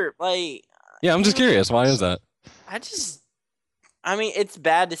never like. Yeah, I'm just curious. Why is that? I mean, it's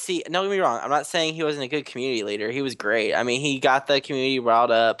bad to see. Don't get me wrong. I'm not saying he wasn't a good community leader. He was great. I mean, he got the community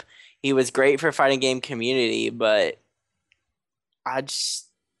riled up. He was great for fighting game community, but I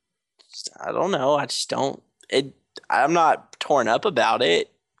don't know. I just don't. I'm not torn up about it.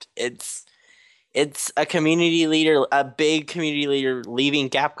 It's a community leader, a big community leader leaving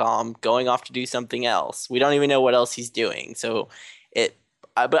Capcom, going off to do something else. We don't even know what else he's doing. So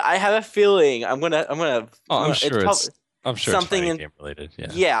but I have a feeling I'm gonna. Oh, I'm sure I'm sure it's something fighting in game related. Yeah.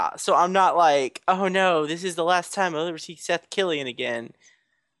 yeah. So I'm not like, oh no, this is the last time I'll ever see Seth Killian again.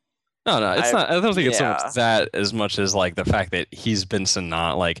 No, no, it's I not. I don't think it's so much yeah. that as much as like the fact that he's been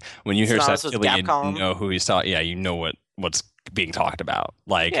like when you hear Seth Synonymous with Killian, you Capcom. know who he's talking. Yeah, you know what's being talked about.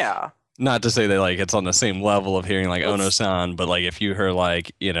 Like, Yeah. not to say that like it's on the same level of hearing like Let's Ono-san, but like if you hear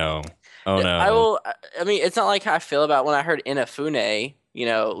like oh I no, will. I mean, it's not like how I feel about when I heard Inafune,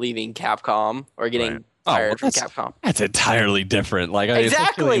 leaving Capcom or right? getting Oh well, fired from Capcom. that's entirely different. Like, I mean,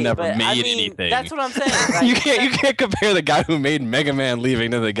 Seth Killian Exactly, never but I made mean, anything. that's what I'm saying. You Like, can't compare the guy who made Mega Man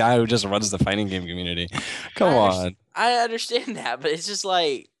leaving to the guy who just runs the fighting game community. Come on. I understand that, but it's just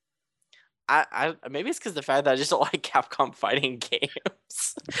like I maybe it's because the fact that I just don't like Capcom fighting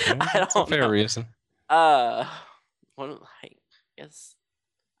games. Yeah, I that's a don't fair know. reason. Uh, what like guess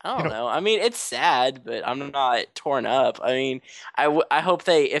I You don't know, know. I mean, it's sad, but I'm not torn up. I mean, I hope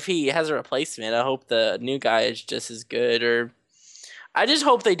if he has a replacement, I hope the new guy is just as good. Or I just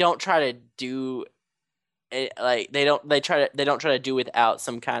hope they don't try to do it like they don't try to do without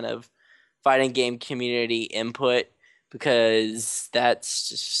some kind of fighting game community input because that's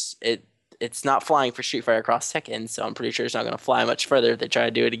just it. It's not flying for Street Fighter Cross Tekken, so I'm pretty sure it's not going to fly much further if they try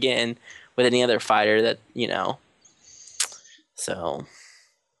to do it again with any other fighter that. So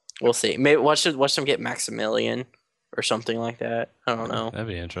we'll see. Maybe watch them get Maximilian or something like that. I don't know. That'd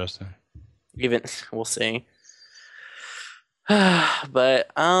be interesting. Even we'll see.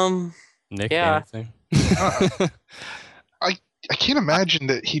 But Nick, yeah. anything? uh, I can't imagine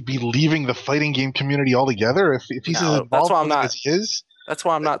that he'd be leaving the fighting game community altogether if he's as No, that's involved why I'm with it not. as he is. That's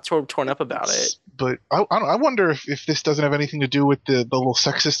why I'm not torn up about it. But I wonder if this doesn't have anything to do with the little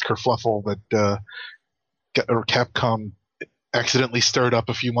sexist kerfluffle that or Capcom accidentally stirred up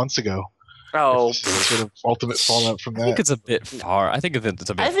a few months ago. Oh, Sort of ultimate fallout from I think that. it's a bit far. I think it's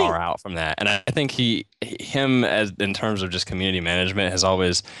a bit far out from that, and I think him as in terms of just community management has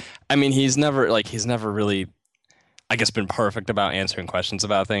always. I mean, he's never really, I guess, been perfect about answering questions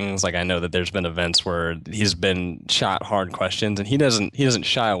about things. Like, I know that there's been events where he's been shot hard questions, and he doesn't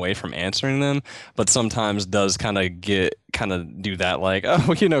shy away from answering them, but sometimes does kind of do that, like,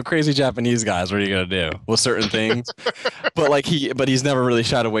 oh, crazy Japanese guys, what are you gonna do with certain things? but he's never really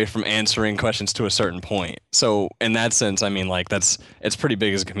shied away from answering questions to a certain point. So in that sense, I mean, like, it's pretty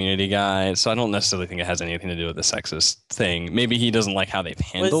big as a community guy. So I don't necessarily think it has anything to do with the sexist thing. Maybe he doesn't like how they've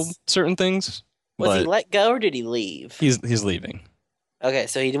handled certain things. Was he But let go or did he leave? he's leaving. Okay,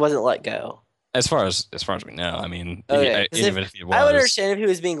 so he wasn't let go. As far as we know, I mean, Okay, 'cause even if he was, I would understand if he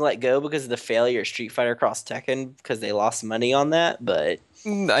was being let go because of the failure of Street Fighter Cross Tekken because they lost money on that. But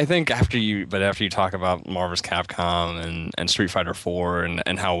I think after you talk about Marvel's Capcom and Street Fighter 4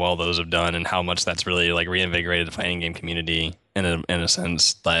 and how well those have done and how much that's really like reinvigorated the fighting game community in a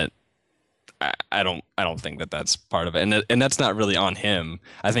sense that I don't think that that's part of it, and that's not really on him.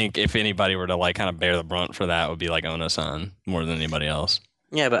 I think if anybody were to like kind of bear the brunt for that, it would be like Ono-san more than anybody else.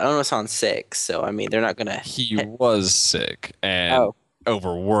 yeah, but Ono-san's sick, so I mean they're not gonna. He was sick and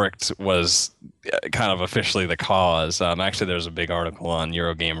overworked was kind of officially the cause. Actually, there was a big article on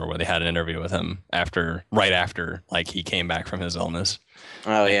Eurogamer where they had an interview with him right after like he came back from his illness.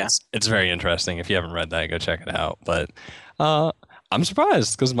 Oh And yeah, it's very interesting. If you haven't read that, go check it out. But I'm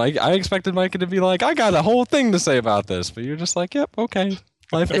surprised because I expected Micah to be like, I got a whole thing to say about this, but you're just like, yep, okay,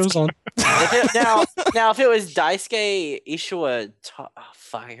 life goes on. now if it was Daisuke Ishua,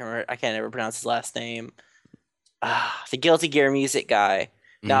 fuck, I can't ever pronounce his last name. The Guilty Gear music guy.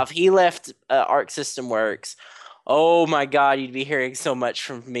 Now, if he left Arc System Works, oh my god, you'd be hearing so much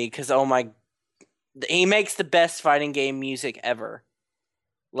from me because he makes the best fighting game music ever.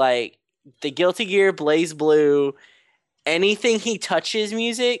 Like the Guilty Gear, Blaze Blue, anything he touches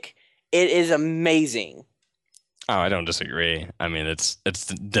music, it is amazing. Oh, I don't disagree. I mean, it's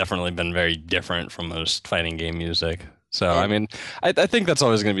definitely been very different from most fighting game music. So, I mean, I think that's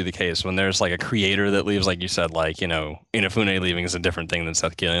always going to be the case when there's like a creator that leaves, like you said, like, Inafune leaving is a different thing than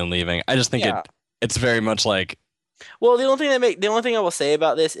Seth Killian leaving. I just think it's very much like. Well, the only thing I will say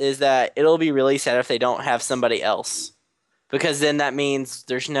about this is that it'll be really sad if they don't have somebody else, because then that means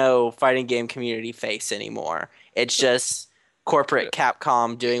there's no fighting game community face anymore. It's just corporate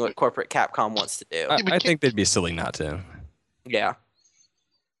Capcom doing what corporate Capcom wants to do. I think they'd be silly not to. Yeah.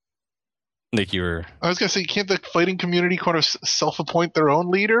 Nick, you were. I was gonna say, can't the fighting community kind of self-appoint their own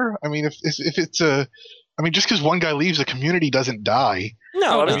leader? I mean, if it's just because one guy leaves, the community doesn't die.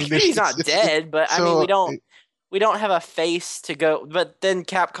 No, I mean, the community's not dead, but I mean, we don't have a face to go. But then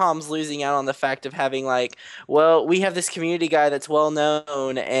Capcom's losing out on the fact of having like, well, we have this community guy that's well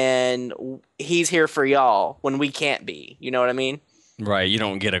known, and he's here for y'all when we can't be. You know what I mean? Right, you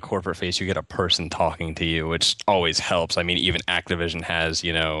don't get a corporate face, you get a person talking to you, which always helps. I mean, even Activision has,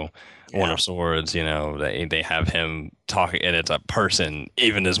 One Yeah. of Swords, they have him talking, and it's a person,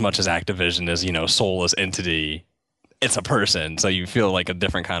 even as much as Activision is, soulless entity, it's a person. So you feel like a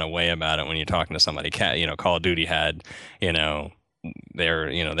different kind of way about it when you're talking to somebody. Call of Duty had, you know,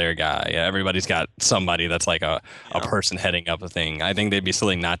 their guy. Yeah, everybody's got somebody that's like a Yeah. person heading up a thing. I think they'd be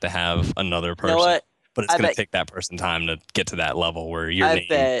silly not to have another You know person, what? but it's I going to bet take that person time to get to that level where your I name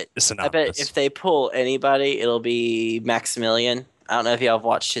bet is I bet synonymous. if they pull anybody, it'll be Maximilian. I don't know if y'all have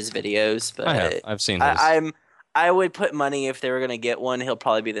watched his videos, I have. but I've seen his. I, I'm I would put money if they were gonna get one, he'll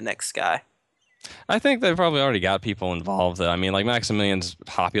probably be the next guy. I think they've probably already got people involved. I mean, like Maximilian's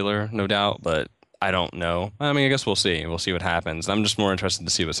popular, no doubt, but I don't know. I mean, I guess we'll see. We'll see what happens. I'm just more interested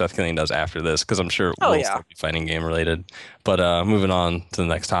to see what Seth Killian does after this because I'm sure it Oh will yeah. still be fighting game related. But moving on to the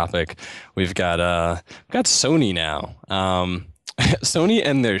next topic, we've got Sony now. Sony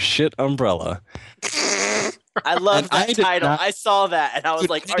and their shit umbrella. I And love I that did title. not I saw that and I was Dude,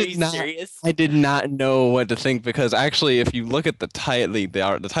 like, "Are you serious?" I did not know what to think because actually, if you look at the title,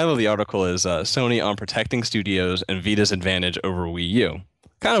 the title of the article is Sony on protecting studios and Vita's advantage over Wii U.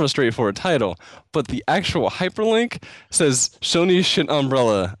 Kind of a straightforward title, but the actual hyperlink says Sony's shit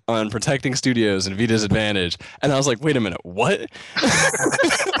umbrella on protecting studios and Vita's advantage. And I was like, wait a minute, what?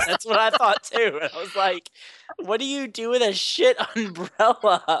 That's what I thought too. And I was like, "What do you do with a shit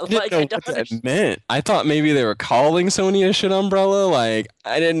umbrella?" I didn't Like I know don't what that understand. meant. I thought maybe they were calling Sony a shit umbrella. Like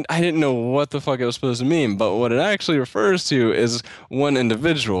I didn't know what the fuck it was supposed to mean. But what it actually refers to is one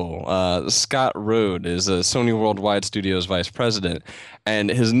individual. Scott Rode is a Sony Worldwide Studios vice president, and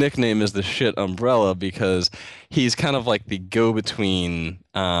his nickname is the shit umbrella because he's kind of like the go-between.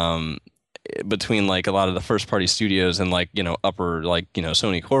 Between like a lot of the first party studios and like upper like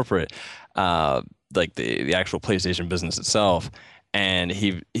Sony corporate uh like the actual PlayStation business itself. And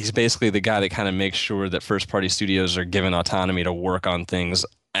he's basically the guy that kind of makes sure that first party studios are given autonomy to work on things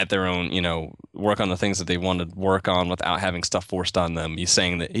at their own, work on the things that they want to work on without having stuff forced on them. He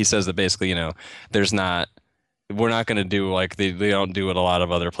says that basically, there's not we're not going to do like they don't do what a lot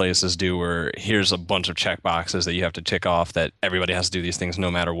of other places do where here's a bunch of check boxes that you have to tick off that everybody has to do these things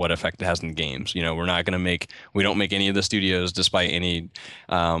no matter what effect it has in games. We don't make any of the studios despite any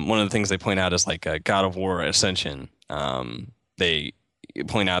one of the things they point out is like God of War Ascension. They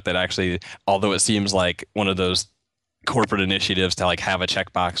point out that actually although it seems like one of those corporate initiatives to like have a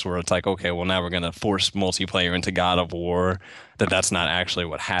checkbox where it's like, okay, well now we're gonna force multiplayer into God of War, that's not actually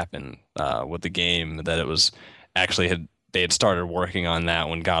what happened with the game. That it was actually they had started working on that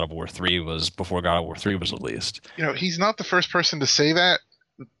when God of War 3 was before God of War 3 was released. He's not the first person to say that,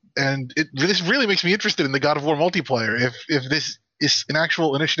 and this really makes me interested in the God of War multiplayer. If this is an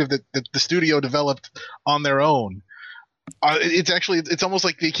actual initiative that the studio developed on their own, it's almost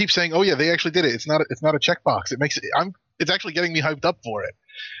like they keep saying, "Oh yeah, they actually did it." It's not a checkbox. It's actually getting me hyped up for it.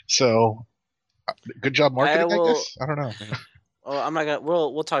 So, good job I marketing, I will. guess. I don't know. Well, I'm not gonna.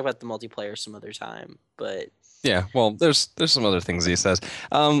 We'll talk about the multiplayer some other time. But Yeah, well, there's some other things he says.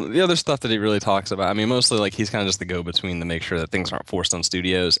 The other stuff that he really talks about, I mean, mostly like he's kind of just the go-between to make sure that things aren't forced on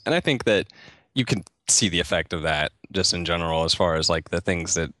studios, and I think that you can see the effect of that just in general as far as like the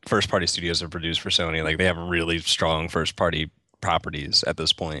things that first-party studios have produced for Sony. Like they have really strong first-party properties at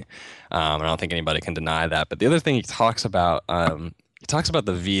this point. I don't think anybody can deny that. But the other thing he talks about the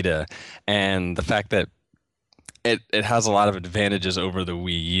Vita and the fact that it has a lot of advantages over the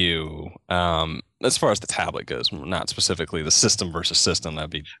Wii U. As far as the tablet goes, not specifically the system versus system. That'd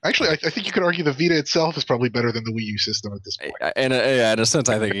be Actually, I think you could argue the Vita itself is probably better than the Wii U system at this point. and in a sense,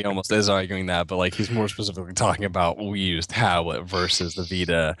 I think he almost is arguing that, but like he's more specifically talking about Wii U's tablet versus the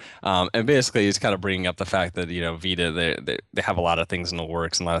Vita. And basically, he's kind of bringing up the fact that Vita they have a lot of things in the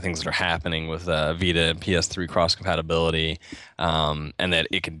works and a lot of things that are happening with Vita and PS3 cross compatibility, and that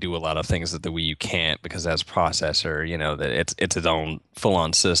it can do a lot of things that the Wii U can't because it has a processor. That it's its own full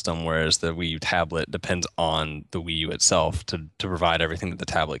on system, whereas the Wii U tablet depends on the Wii U itself to provide everything that the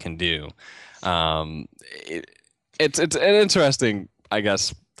tablet can do. Um, it's an interesting, I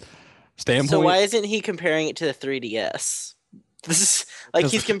guess, standpoint. so why isn't he comparing it to the 3DS? This is like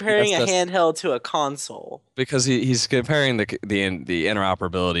he's comparing a handheld to a console. Because he's comparing the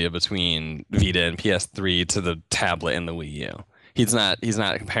interoperability between Vita and PS3 to the tablet and the Wii U. He's not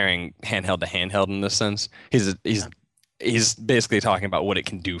comparing handheld to handheld in this sense. He's basically talking about what it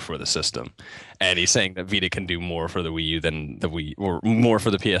can do for the system, and he's saying that Vita can do more for the Wii U than the Wii, or more for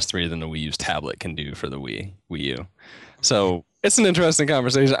the PS3 than the Wii U's tablet can do for the Wii U. So it's an interesting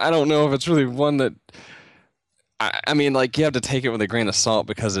conversation. I don't know if it's really one that I mean, like you have to take it with a grain of salt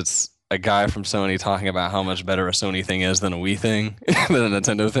because a guy from Sony talking about how much better a Sony thing is than a Wii thing, than a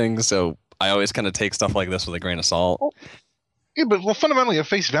Nintendo thing. So I always kind of take stuff like this with a grain of salt. Yeah, but well, fundamentally, at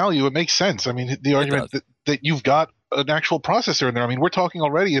face value, it makes sense. I mean, the It argument does. that you've got an actual processor in there. I mean, we're talking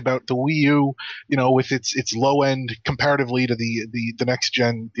already about the Wii U, with its low end comparatively to the next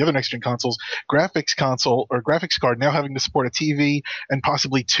gen, the other next gen consoles, graphics console or graphics card now having to support a TV and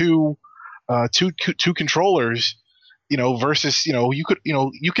possibly two controllers. Versus you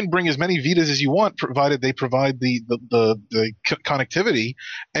can bring as many Vitas as you want, provided they provide the connectivity,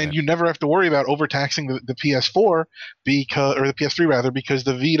 and Right. you never have to worry about overtaxing the PS4 or the PS3 rather, because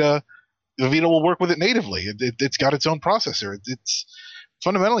the Vita will work with it natively. It's got its own processor. It's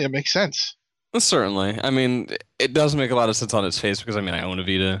fundamentally it makes sense. Well, certainly. I mean, it does make a lot of sense on its face because I mean, I own a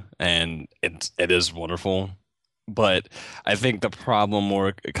Vita and it is wonderful. But I think the problem more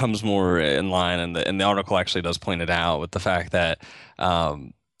it comes more in line, and the article actually does point it out with the fact that a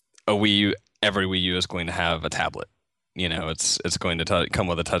Wii U, every Wii U is going to have a tablet. It's going to come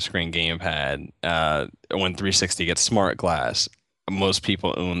with a touchscreen gamepad. When 360 gets smart glass, most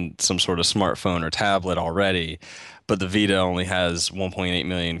people own some sort of smartphone or tablet already, but the Vita only has 1.8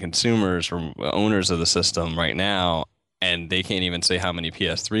 million consumers or owners of the system right now, and they can't even say how many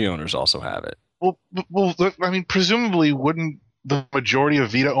PS3 owners also have it. Well, I mean, presumably, wouldn't the majority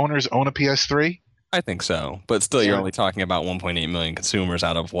of Vita owners own a PS3? I think so, but still, you're Yeah. only talking about 1.8 million consumers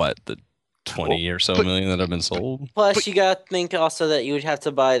out of what, the Well, 20 or so but million that have been sold. Plus, but you got to think also that you would have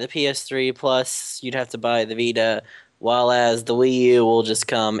to buy the PS3, plus you'd have to buy the Vita, while as the Wii U will just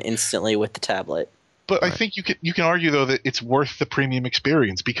come instantly with the tablet. But I Right. think you can argue though that it's worth the premium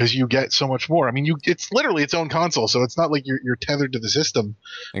experience because you get so much more. I mean, it's literally its own console, so it's not like you're tethered to the system,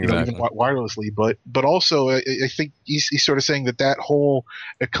 even Exactly. wirelessly. But also, I think he's sort of saying that whole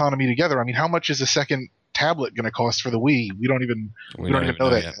economy together. I mean, how much is a second tablet going to cost for the Wii? We We don't don't even even know know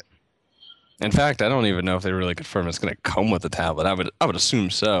that yet. yet. In fact, I don't even know if they really confirm it's going to come with a tablet. I would assume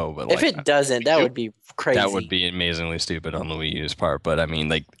so, but If like it doesn't, that would be that would crazy. be amazingly stupid on the Wii U's part. But I mean,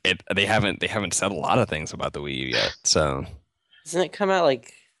 like they haven't said a lot of things about the Wii U yet. So Doesn't it come out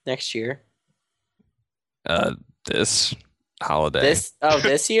like next year? uh, this holiday.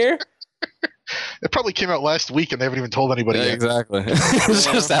 This year? It probably came out last week and they haven't even told anybody Yeah, yet. exactly. It's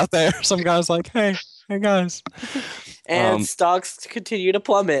Yeah. just out there. Some guy's like, hey guys. And Um, stocks continue to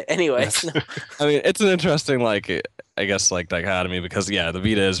plummet. Anyways, I mean, it's an interesting, like, I guess, like dichotomy because yeah, the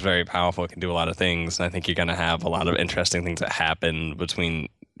Vita is very powerful. It can do a lot of things, and I think you're gonna have a lot of interesting things that happen between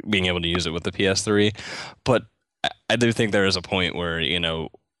being able to use it with the PS3. But I do think there is a point where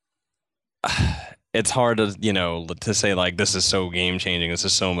it's hard to say like this is so game changing, this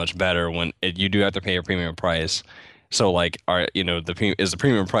is so much better when you do have to pay a premium price. So like, is the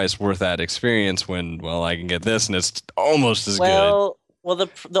premium price worth that experience when well I can get this and it's almost as good?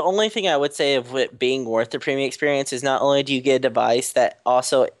 the only thing I would say of it being worth the premium experience is not only do you get a device that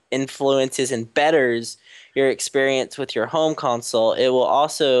also influences and betters your experience with your home console, it will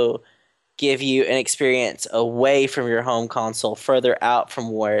also give you an experience away from your home console, further out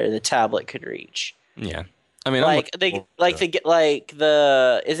from where the tablet could reach. Yeah, I mean, I'm Like looking they forward like to it.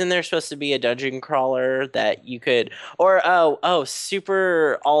 the isn't there supposed to be a dungeon crawler that you could, or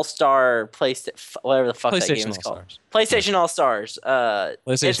Super All Star PlayStation, whatever the fuck that game PlayStation is All called, Stars. Yeah. PlayStation All Stars. It's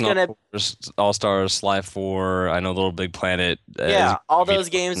PlayStation gonna All Stars, Sly 4. I know Little Big Planet. Yeah, all Vita those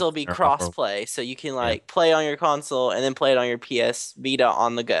games will be are off of- cross-play, so you can Yeah. like play on your console and then play it on your PS Vita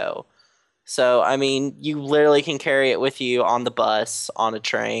on the go. So I mean, you literally can carry it with you on the bus, on a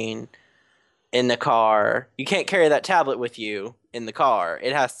train, in the car. You can't carry that tablet with you in the car.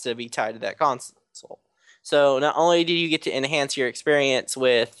 It has to be tied to that console. So not only do you get to enhance your experience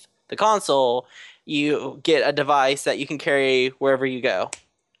with the console, you get a device that you can carry wherever you go.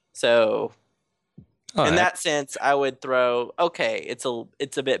 So Oh, in I, that sense, I would throw okay, it's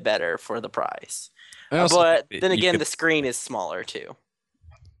a bit better for the price. I also think But that then you again, could. the screen is smaller too.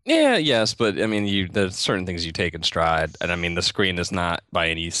 Yeah, yes, but I mean, there's certain things you take in stride, and I mean, the screen is not by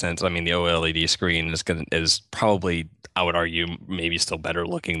any sense. I mean, the OLED screen is probably, I would argue, maybe still better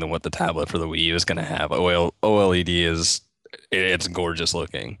looking than what the tablet for the Wii U is going to have. OLED it's gorgeous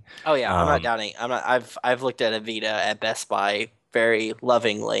looking. Oh yeah, I'm not Um, doubting. I've looked at a Vita at Best Buy very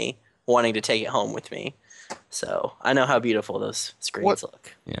lovingly, wanting to take it home with me. So I know how beautiful those What screens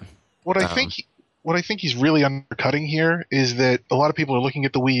look. yeah. what I Um, think what I think he's really undercutting here is that a lot of people are looking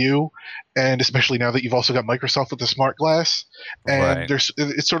at the Wii U, and especially now that you've also got Microsoft with the Smart Glass, and right.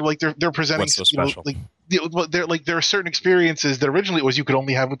 it's sort of like they're presenting, What's so special? like there are certain experiences that originally it was you could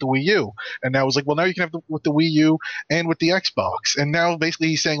only have with the Wii U, and now it's like, well, now you can have with the Wii U and with the Xbox, and now basically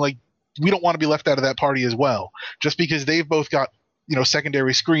he's saying like we don't want to be left out of that party as well, just because they've both got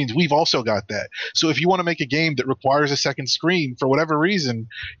secondary screens. We've also got that. So if you want to make a game that requires a second screen for whatever reason,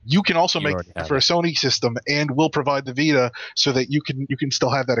 you can also make it for a Sony system, and we'll provide the Vita so that you can still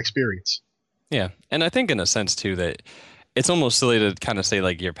have that experience. Yeah, and I think in a sense too that it's almost silly to kind of say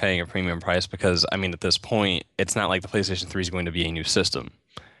like you're paying a premium price because I mean at this point it's not like the PlayStation 3 is going to be a new system.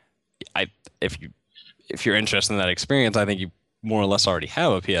 If you're interested in that experience, I think you more or less already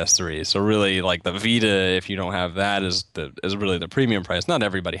have a PS3. So really, like the Vita, if you don't have that, is really the premium price. Not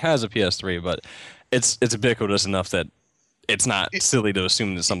everybody has a PS3, but it's ubiquitous enough that it's not silly to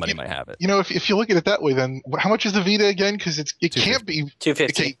assume that somebody might have it. If you look at it that way, then how much is the Vita again? Because it can't be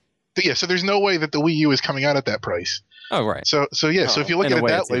 $250. Yeah, so there's no way that the Wii U is coming out at that price. Oh, right. So if you look at it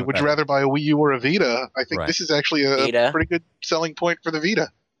that way, would you rather buy a Wii U or a Vita? I think this is actually a pretty good selling point for the Vita.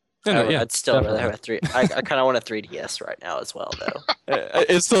 I'd still rather have a 3. I kind of want a 3DS right now as well, though.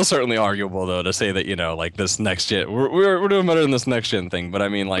 It's still certainly arguable, though, to say that, like this next gen, we're doing better than this next gen thing. But I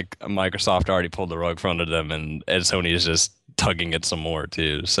mean, like Microsoft already pulled the rug from under them, and Sony is just tugging it some more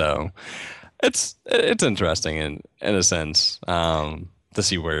too. So it's interesting in a sense to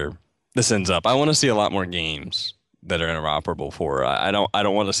see where this ends up. I want to see a lot more games that are interoperable for. I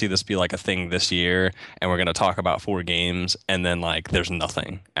don't want to see this be like a thing this year and we're going to talk about 4 games and then like there's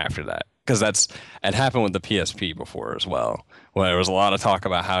nothing after that, because it happened with the PSP before as well, where there was a lot of talk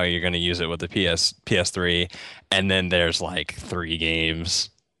about how you're going to use it with the PS3 and then there's like 3 games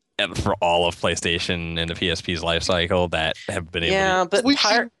for all of PlayStation and the PSP's life cycle that have been able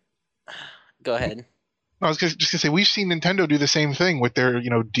to... Go ahead. I was just going to say, we've seen Nintendo do the same thing with their,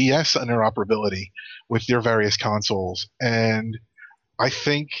 DS interoperability with their various consoles. And I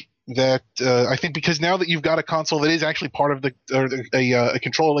think that, because now that you've got a console that is actually part of a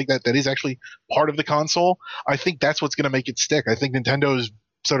controller like that is actually part of the console, I think that's what's going to make it stick. I think Nintendo's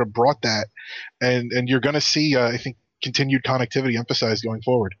sort of brought that, and you're going to see, I think, continued connectivity emphasized going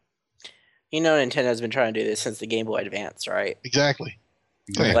forward. Nintendo's been trying to do this since the Game Boy Advance, right? Exactly.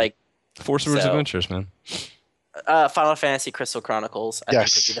 Like, Force Rivers Adventures, man. Final Fantasy Crystal Chronicles, I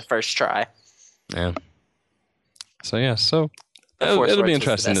think would be the first try. Yeah. So it'll be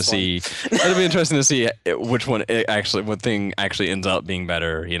interesting to see. It'll be interesting to see which one what thing actually ends up being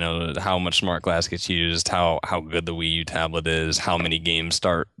better. How much smart glass gets used, how good the Wii U tablet is, how many games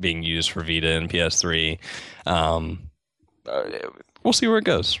start being used for Vita and PS3. We'll see where it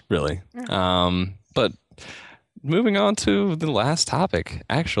goes, really. But moving on to the last topic,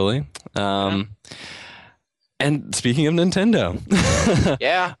 actually. And speaking of Nintendo,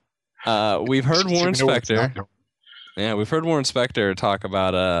 we've heard Warren Spector. Yeah, we've heard Warren Spector talk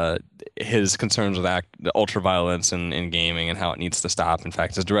about his concerns with ultra-violence in gaming and how it needs to stop. In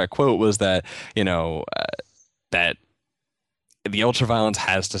fact, his direct quote was that that the ultra-violence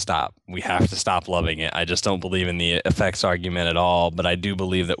has to stop. We have to stop loving it. I just don't believe in the effects argument at all, but I do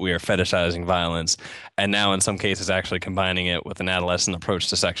believe that we are fetishizing violence, and now in some cases actually combining it with an adolescent approach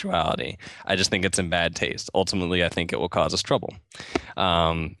to sexuality. I just think it's in bad taste. Ultimately, I think it will cause us trouble.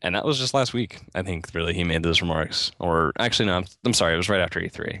 And that was just last week, I think, really, he made those remarks. Or actually, no, I'm sorry, it was right after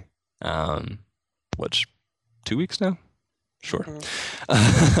E3. Which, 2 weeks now? Sure.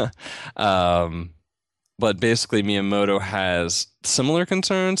 But basically, Miyamoto has similar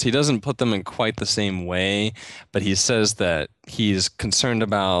concerns. He doesn't put them in quite the same way, but he says that he's concerned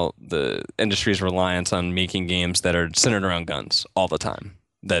about the industry's reliance on making games that are centered around guns all the time.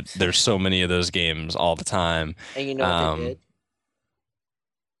 That there's so many of those games all the time. And you know what they did?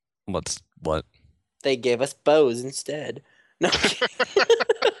 What? They gave us bows instead. No.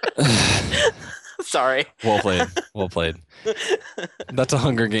 Sorry. Well played. That's a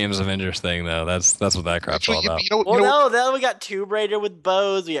Hunger Games Avengers thing, though. That's what that crap's all about. Then we got Tomb Raider with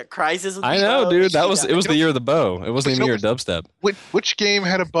bows. We got Crysis with bows. I know, dude. It was the year of the bow. It wasn't even the year of dubstep. Which game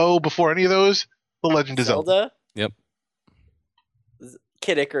had a bow before any of those? The Legend of Zelda. Yep.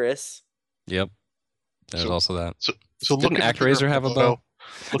 Kid Icarus. Yep. There's also that. So didn't ActRaiser have a bow?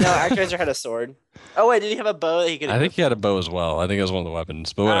 No, ActRaiser had a sword. Oh wait, did he have a bow that he could? I think he had a bow as well. I think it was one of the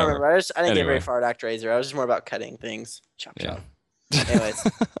weapons. But I whatever. don't remember. I didn't get very far at ActRaiser. I was just more about cutting things. Chop. Anyways.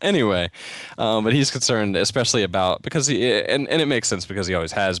 Anyway, but he's concerned, especially about because and it makes sense because he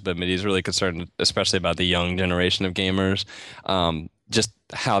always has. But he's really concerned, especially about the young generation of gamers. Just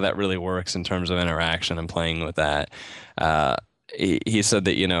how that really works in terms of interaction and playing with that. He said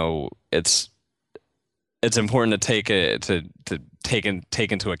that it's important to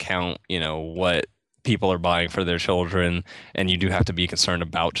take into account what people are buying for their children, and you do have to be concerned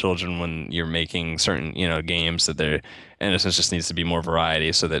about children when you're making certain games that their innocence just needs to be more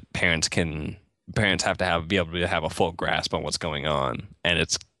variety, so that parents have to be able to have a full grasp on what's going on, and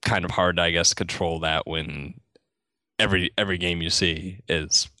it's kind of hard to, I guess, control that when every game you see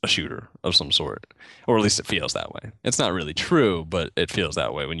is a shooter of some sort, or at least it feels that way. It's not really true, but it feels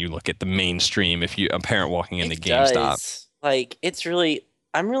that way when you look at the mainstream. If you a parent walking into It GameStop, does. Like it's really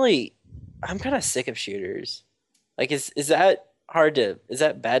I'm kind of sick of shooters. Like is that is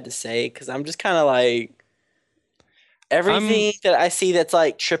that bad to say? Because I'm just kind of like I'm everything that I see that's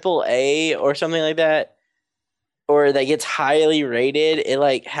like triple A or something like that, or that gets highly rated, it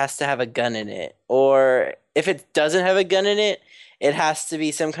like has to have a gun in it. Or if it doesn't have a gun in it, it has to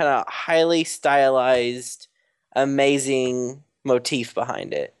be some kind of highly stylized, amazing motif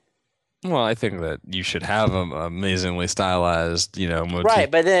behind it. well, I think that you should have an amazingly stylized, motif. Right,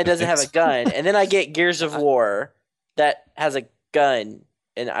 but then it doesn't have a gun. And then I get Gears of War that has a gun,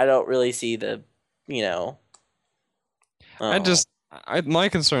 and I don't really see the, you know. I Oh. just, my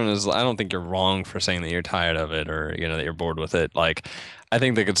concern is I don't think you're wrong for saying that you're tired of it or that you're bored with it. Like, I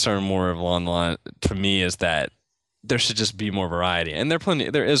think the concern more of along the line to me is that there should just be more variety, and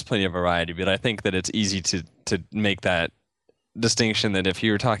there is plenty of variety. But I think that it's easy to make that distinction that if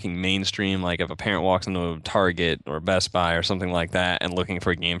you're talking mainstream, like if a parent walks into Target or Best Buy or something like that and looking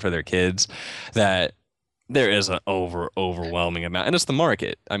for a game for their kids, that there is an overwhelming amount, and it's the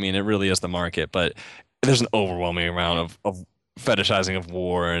market. I mean, it really is the market, but there's an overwhelming amount of fetishizing of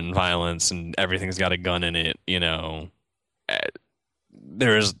war and violence, and everything's got a gun in it. Uh,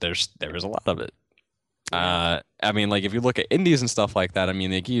 there is a lot of it. I mean, like if you look at indies and stuff like that, I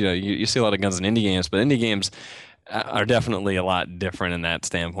mean, like, you see a lot of guns in indie games, but indie games are definitely a lot different in that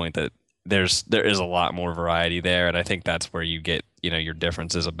standpoint that there is a lot more variety there, and I think that's where you get your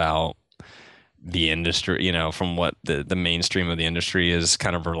differences about the industry, from what the mainstream of the industry is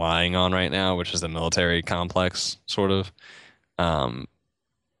kind of relying on right now, which is the military complex, sort of. Um,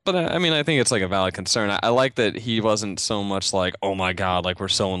 but I mean, I think it's like a valid concern. I like that he wasn't so much like, oh my God, like we're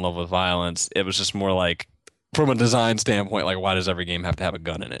so in love with violence. It was just more like, from a design standpoint, like why does every game have to have a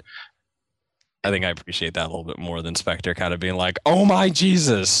gun in it? I think I appreciate that a little bit more than Spectre kind of being like, oh my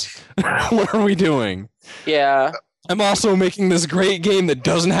Jesus, what are we doing? Yeah. I'm also making this great game that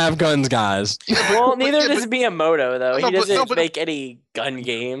doesn't have guns, guys. Well, neither does Miyamoto though. No, He but- doesn't make any gun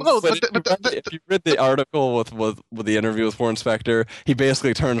games. No, But if you read the article with the interview with Warren Spector, he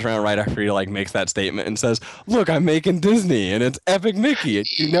basically turns around right after he like makes that statement and says, "Look, I'm making Disney, and it's Epic Mickey. And,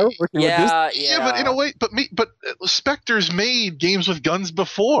 working with Disney." Yeah. But in a way, but Spectre's made games with guns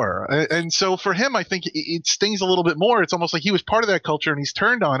before, and so for him, I think it stings a little bit more. It's almost like he was part of that culture and he's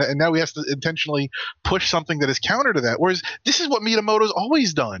turned on it, and now he has to intentionally push something that is counter to that. Whereas this is what Miyamoto's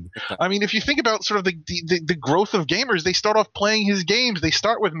always done. I mean, if you think about sort of the growth of gamers, they start off playing his games. They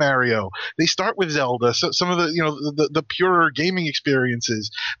start with Mario, they start with Zelda. So some of the purer gaming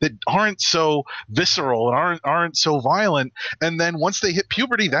experiences that aren't so visceral and aren't so violent. And then once they hit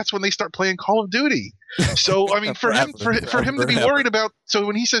puberty, that's when they start playing Call of Duty. So I mean, for him to be worried about, so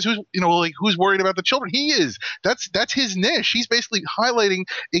when he says who's worried about the children, he is. That's his niche. He's basically highlighting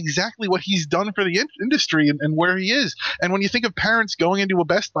exactly what he's done for the industry and where he is. And when you think of parents going into a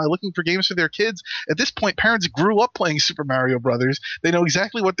Best Buy looking for games for their kids, at this point, parents grew up playing Super Mario Brothers. They know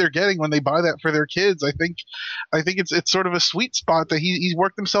exactly what they're getting when they buy that for their kids. I think it's sort of a sweet spot that he's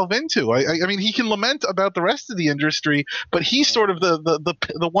worked himself into. I mean, he can lament about the rest of the industry, but he's sort of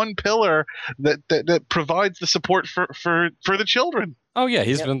the one pillar that provides the support for the children. Oh yeah,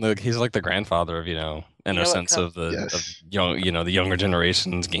 he's like the grandfather of in a sense of of young the younger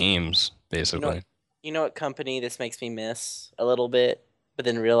generation's games basically. You know what company this makes me miss a little bit, but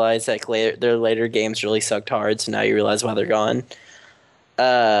then realize like their later games really sucked hard, so now you realize why they're gone.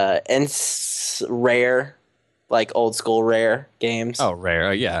 Rare, like old school Rare games. Oh,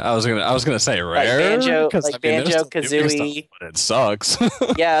 Rare, yeah. I was gonna say Rare, like Banjo Kazooie. But it sucks.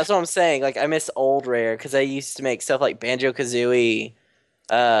 Yeah, that's what I'm saying. Like I miss old Rare because I used to make stuff like Banjo Kazooie,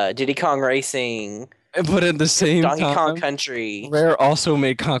 Diddy Kong Racing. But at the same Donkey time, Kong Country. Rare also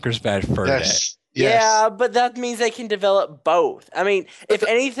made Conker's Bad Fur Day. Yes. Yeah, but that means they can develop both. I mean, if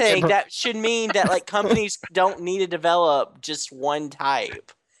anything, that should mean that like companies don't need to develop just one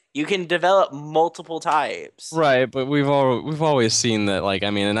type. You can develop multiple types. Right, but we've always seen that, like,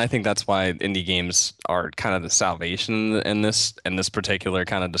 I mean, and I think that's why indie games are kind of the salvation in this particular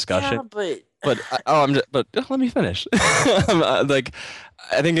kind of discussion. Yeah, but let me finish. Like,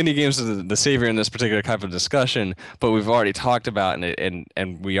 I think indie games is the savior in this particular type of discussion, but we've already talked about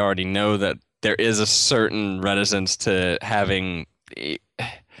and we already know that there is a certain reticence to having a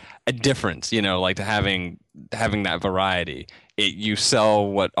difference, like to having that variety. You sell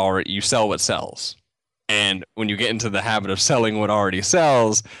what sells. And when you get into the habit of selling what already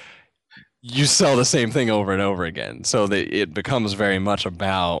sells, you sell the same thing over and over again. So that it becomes very much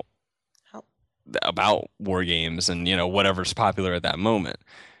about about war games and whatever's popular at that moment.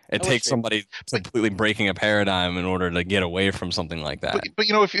 It I wish takes they. somebody But completely breaking a paradigm in order to get away from something like but that. but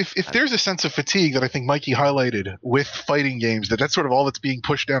if there's a sense of fatigue that I think Mikey highlighted with fighting games, that's sort of all that's being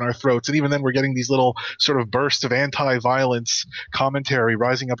pushed down our throats, and even then we're getting these little sort of bursts of anti-violence commentary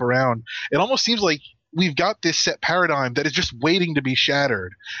rising up around. It almost seems like we've got this set paradigm that is just waiting to be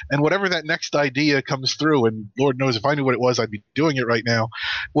shattered, and whatever that next idea comes through, and Lord knows if I knew what it was, I'd be doing it right now.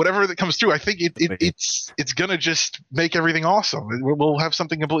 Whatever that comes through, I think it's gonna just make everything awesome. We'll have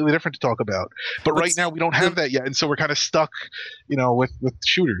something completely different to talk about. But But right now see, we don't have then, that yet, and so we're kind of stuck, with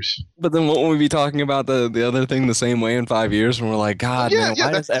shooters. but then won't we be talking about the other thing the same way in 5 years when we're like, Well, God, yeah, man, yeah.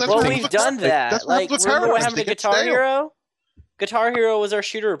 why That's does that's Well, what everything happens we've with have done like that. that's what happens Like, with remember what paradigms. happened They to get Guitar stale. Hero? Guitar Hero was our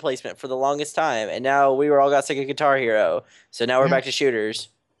shooter replacement for the longest time, and now we were all got sick of Guitar Hero. So now we're Yeah. back to shooters.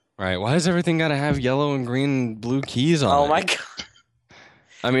 right? Why does everything got to have yellow and green and blue keys on Oh it? my god.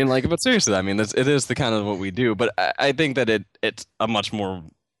 I mean, like, but seriously, I mean, it is the kind of what we do. But I think that it's a much more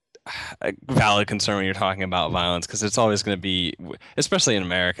valid concern when you're talking about violence because it's always going to be, especially in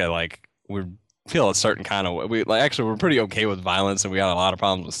America, like we feel a certain kind of we like actually we're pretty okay with violence and we got a lot of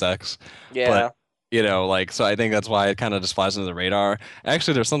problems with sex, but Yeah. like so I think that's why it kind of just flies under the radar.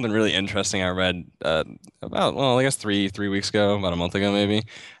 Actually, there's something really interesting I read about well I guess three weeks ago, about a month ago maybe,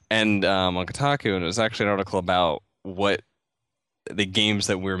 and on Kotaku, and it was actually an article about what the games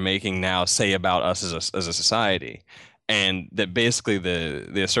that we're making now say about us as a society, and that basically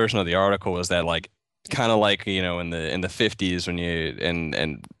the assertion of the article was that like kind of like in the 50s when you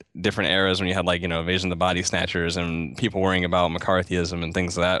and different eras when you had like invasion of the body snatchers and people worrying about McCarthyism and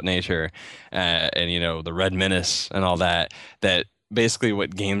things of that nature, and the Red Menace and all that, that basically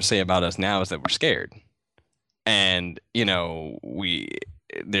what games say about us now is that we're scared, and we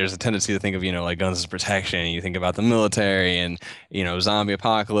there's a tendency to think of like guns as protection. You think about the military and zombie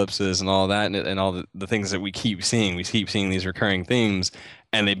apocalypses and all that, and all the things that we keep seeing. We keep seeing these recurring themes,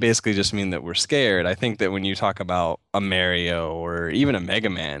 and they basically just mean that we're scared. I think that when you talk about a Mario or even a Mega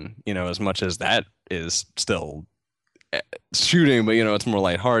Man, as much as that is still shooting, but it's more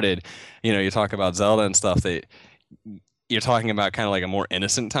lighthearted. You talk about Zelda and stuff that you're talking about kind of like a more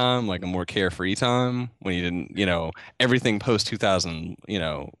innocent time, like a more carefree time when you didn't, everything post 2000,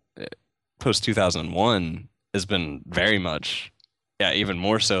 post 2001 has been very much, yeah, even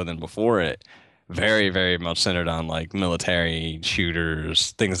more so than before it, very, very much centered on like military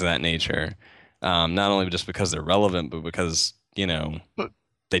shooters, things of that nature. Not only just because they're relevant, but because, But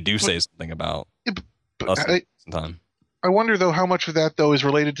they do but, say something about yeah, but us at the time. I wonder though how much of that though is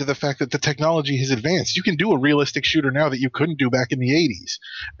related to the fact that the technology has advanced. You can do a realistic shooter now that you couldn't do back in the 80s.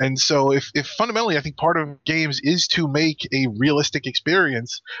 And so if fundamentally I think part of games is to make a realistic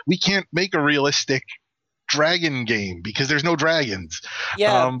experience, we can't make a realistic dragon game because there's no dragons.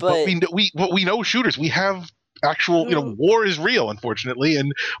 Yeah, But but we know shooters. We have actual, who war is real, unfortunately,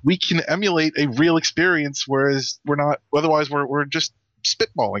 and we can emulate a real experience, whereas we're not. Otherwise, we're just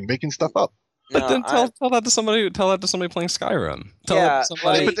spitballing, making stuff up. But no, then tell that to somebody playing Skyrim. Tell that to yeah,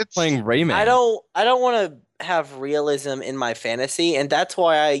 somebody But like that's playing I Rayman. don't I don't want to have realism in my fantasy, and that's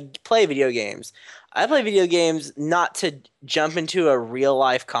why I play video games. I play video games not to jump into a real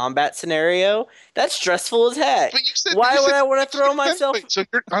life combat scenario. That's stressful as heck. but Why you would said I want to throw defense myself? point, so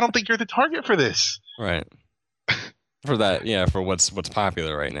I don't think you're the target for this. Right. For that, yeah, for what's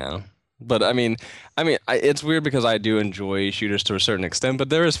popular right now. But it's weird because I do enjoy shooters to a certain extent, but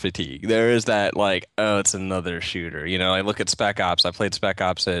there is fatigue. There is that like, oh, it's another shooter. I look at Spec Ops. I played Spec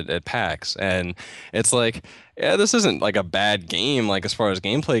Ops at PAX, and it's like, yeah, this isn't like a bad game, like as far as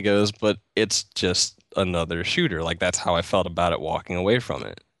gameplay goes, but it's just another shooter. Like that's how I felt about it walking away from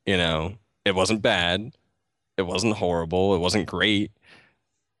it. It wasn't bad, it wasn't horrible, it wasn't great,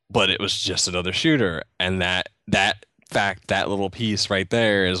 but it was just another shooter, and that fact, that little piece right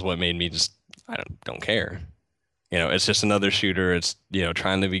there is what made me just I don't care. It's just another shooter. It's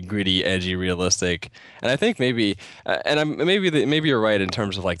trying to be gritty, edgy, realistic, and I think maybe, and maybe you're right in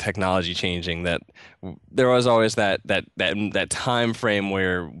terms of like technology changing. That there was always that time frame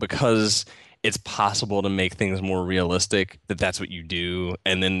where because it's possible to make things more realistic, that's what you do,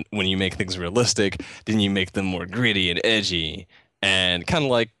 and then when you make things realistic, then you make them more gritty and edgy, and kind of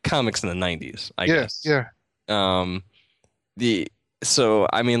like comics in the '90s, I Yeah, guess. yeah. Um, the so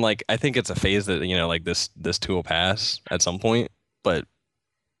I mean like I think it's a phase that like this too will pass at some point, but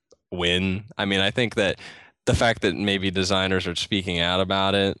when? I mean I think that the fact that maybe designers are speaking out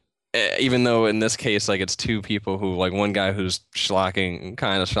about it even though in this case, like it's two people who like one guy who's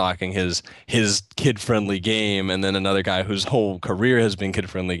kind of shocking his kid-friendly game, and then another guy whose whole career has been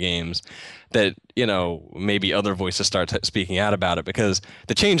kid-friendly games, that maybe other voices start speaking out about it because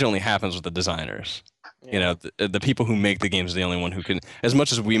the change only happens with the designers. Yeah. The people who make the games are the only one who can. As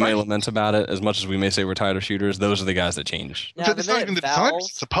much as we may Right. lament about it, as much as we may say we're tired of shooters, those are the guys that change. Now, It's not even the designers;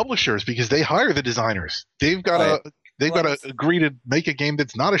 it's the publishers because they hire the designers. They've got Right. to they've got to agree to make a game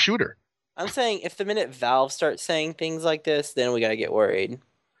that's not a shooter. I'm saying if the minute Valve starts saying things like this, then we gotta get worried.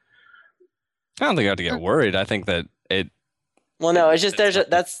 I don't think I have to get worried. I think that it. Well, no, it's just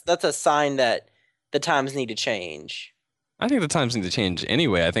that's a sign that the times need to change. I think the times need to change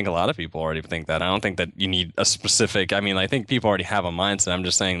anyway. I think a lot of people already think that. I don't think that you need a specific. I mean, I think people already have a mindset. I'm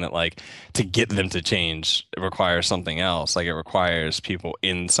just saying that, like, to get them to change, it requires something else. Like, it requires people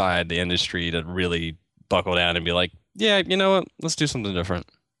inside the industry to really buckle down and be like, yeah, you know what? Let's do something different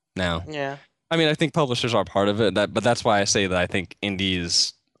now. Yeah. I mean, I think publishers are part of it. But that's why I say that I think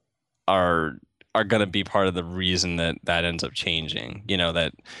indies are going to be part of the reason that that ends up changing.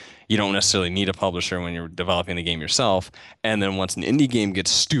 That you don't necessarily need a publisher when you're developing the game yourself. And then once an indie game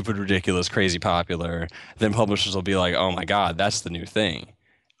gets stupid, ridiculous, crazy popular, then publishers will be like, oh my God, that's the new thing.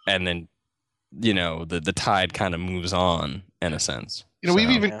 And then, the tide kind of moves on in a sense. We've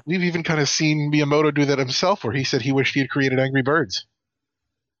even kind of seen Miyamoto do that himself, where he said he wished he had created Angry Birds.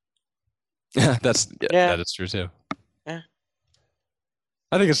 That is true too. Yeah.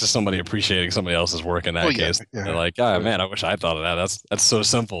 I think it's just somebody appreciating somebody else's work in that case. Yeah. They're like, oh man, I wish I thought of that. That's so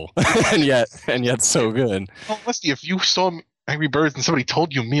simple, and yet so good. Well, Leslie, if you saw Angry Birds and somebody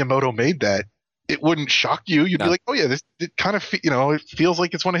told you Miyamoto made that, it wouldn't shock you. You'd be like, oh yeah, this it kind of it feels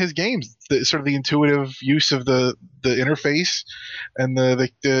like it's one of his games. Sort of the intuitive use of the interface and the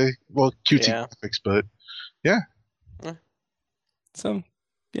cutesy graphics, but yeah. So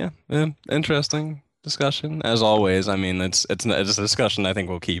yeah, interesting discussion as always. I mean, it's a discussion I think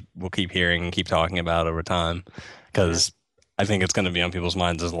we'll keep hearing and keep talking about over time because I think it's going to be on people's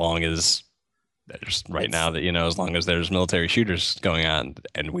minds as long as there's now that as long as there's military shooters going on,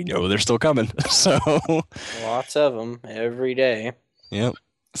 and we know they're still coming. So lots of them every day. Yep.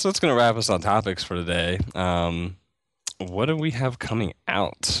 So it's going to wrap us on topics for today. What do we have coming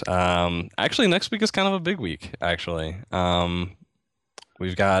out? Actually, next week is kind of a big week. Actually,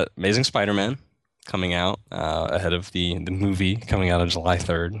 we've got Amazing Spider-Man coming out ahead of the movie coming out on July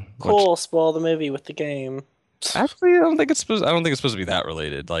 3rd. Cool. Spoil the movie with the game. Actually, I don't think it's supposed to be that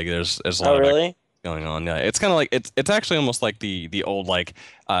related. Like, there's a lot of going on. Yeah, it's kind of like it's actually almost like the old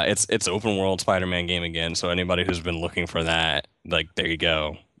it's open world Spider-Man game again. So anybody who's been looking for that, like, there you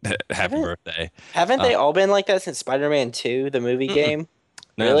go. Happy birthday. Haven't they all been like that since Spider-Man 2, the movie game?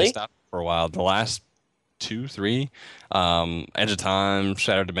 No, really? They stopped for a while. The last 2, 3, Edge of Time,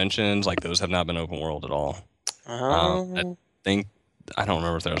 Shattered Dimensions, like those have not been open world at all. I don't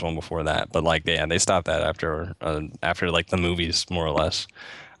remember if there was one before that, but like, yeah, they stopped that after like the movies, more or less.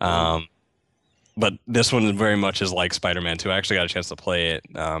 But this one very much is like Spider-Man 2. I actually got a chance to play it.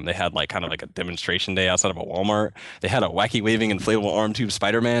 They had like kind of like a demonstration day outside of a Walmart. They had a wacky waving inflatable arm tube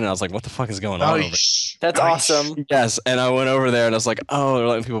Spider-Man, and I was like, what the fuck is going on over here? That's awesome. Yes, and I went over there and I was like, oh, they're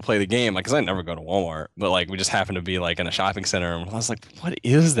letting people play the game. Like, because I never go to Walmart, but like we just happened to be like in a shopping center, and I was like, what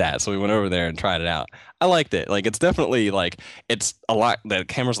is that? So we went over there and tried it out. I liked it. Like, it's definitely like the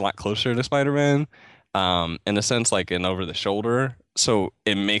camera's a lot closer to Spider-Man, in a sense, like an over the shoulder. So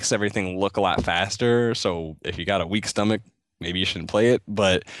it makes everything look a lot faster. So if you got a weak stomach, maybe you shouldn't play it,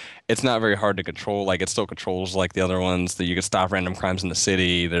 but it's not very hard to control. Like, it still controls like the other ones, that you can stop random crimes in the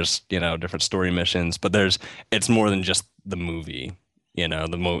city. There's, different story missions, but it's more than just the movie,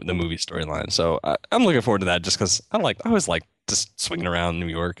 the movie storyline. So I'm looking forward to that just because I always like just swinging around New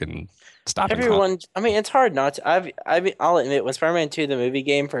York and stopping. Everyone, I mean, it's hard not to. I'll admit, when Spider-Man 2, the movie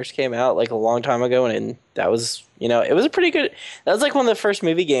game, first came out like a long time ago, and that was, it was a pretty good. That was like one of the first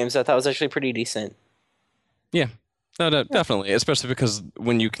movie games I thought was actually pretty decent. Yeah. No, definitely, especially because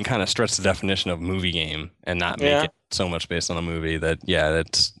when you can kind of stretch the definition of movie game and not make it so much based on a movie, you can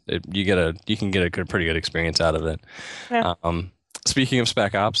get a pretty good experience out of it. Yeah. Speaking of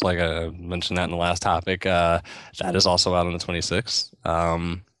Spec Ops, like I mentioned that in the last topic, that is also out on the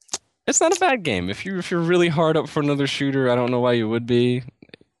 26th. It's not a bad game. If you're really hard up for another shooter, I don't know why you would be.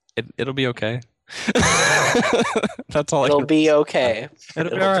 It'll be okay. That's all. It'll be okay.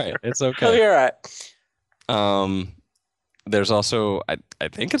 It'll be all right. It's okay. It'll be all right. There's also I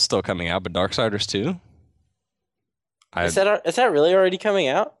think it's still coming out, but Darksiders 2. Is that really already coming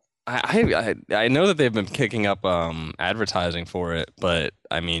out? I know that they've been kicking up advertising for it, but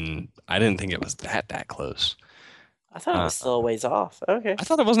I mean, I didn't think it was that close. I thought it was still a ways off. Okay. I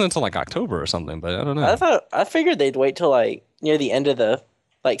thought it wasn't until like October or something, but I don't know. I figured they'd wait till like near the end of the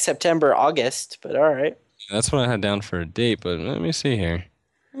like September, August, but all right. That's what I had down for a date, but let me see here.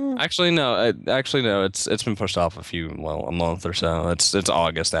 Actually, no. It's been pushed off a month or so. It's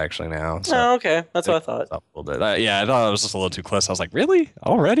August actually now. So Oh, okay. That's what I thought. up a little bit. Yeah, I thought it was just a little too close. I was like, really?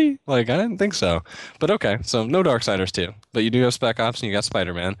 Already? Like, I didn't think so. But okay, so no Darksiders 2. But you do have Spec Ops and you got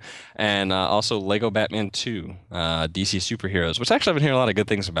Spider-Man. And also Lego Batman 2, DC Superheroes, which actually I've been hearing a lot of good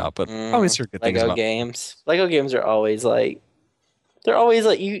things about, but I always hear good things Lego about. games. Lego games are always like, they're always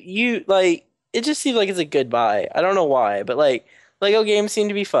like, you like, it just seems like it's a good buy. I don't know why, but like, Lego games seem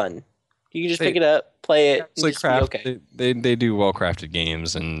to be fun. You can just pick it up, play it, and just be okay. They do well-crafted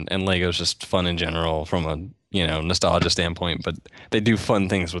games, and Lego's just fun in general from a nostalgia standpoint, but they do fun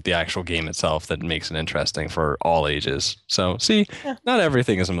things with the actual game itself that makes it interesting for all ages. So, see, not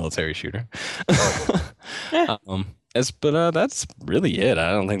everything is a military shooter. Yeah. But that's really it.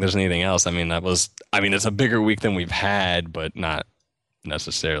 I don't think there's anything else. I mean, it's a bigger week than we've had, but not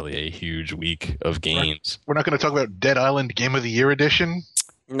necessarily a huge week of games. We're not going to talk about Dead Island Game of the Year edition.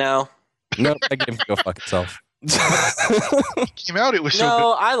 No, that game can go fuck itself. It came out, it was so good.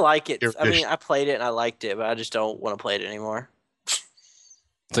 No, I like it. I mean, I played it and I liked it, but I just don't want to play it anymore.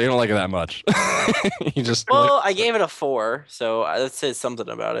 So you don't like it that much? You just I gave it a 4, so that says something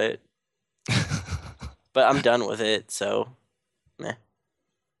about it. But I'm done with it, so meh.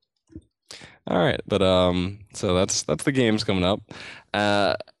 All right, but so that's the games coming up.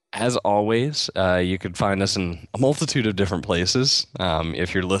 As always, you could find us in a multitude of different places.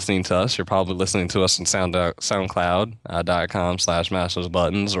 If you're listening to us, you're probably listening to us on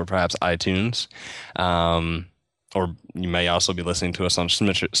SoundCloud.com/MastersButtons or perhaps iTunes. Or you may also be listening to us on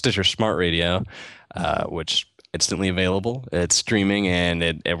Stitcher Smart Radio, which instantly available. It's streaming and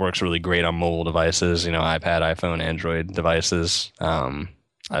it works really great on mobile devices, iPad, iPhone, Android devices.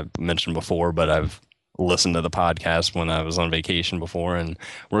 I've mentioned before, but I've listened to the podcast when I was on vacation before and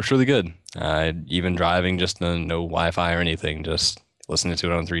works really good. Even driving, just no Wi-Fi or anything, just listening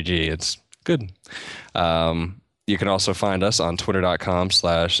to it on 3G. It's good. You can also find us on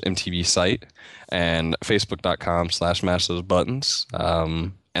twitter.com/mtbsite and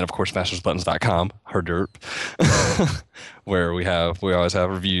facebook.com/mastersbuttons. And of course, mastersbuttons.com, her derp, where we always have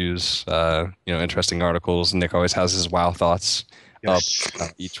reviews, interesting articles. Nick always has his WoW thoughts up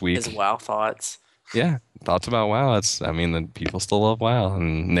each week. His WoW thoughts. Yeah, thoughts about WoW. The people still love WoW,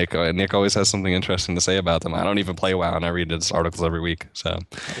 and Nick always has something interesting to say about them. I don't even play WoW, and I read his articles every week. So,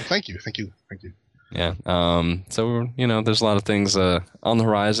 thank you. Yeah. So there's a lot of things on the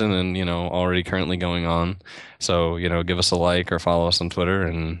horizon, and already currently going on. So give us a like or follow us on Twitter,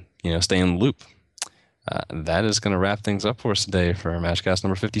 and stay in the loop. That is going to wrap things up for us today for Matchcast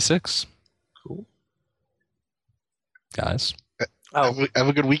number 56. Cool, guys. Have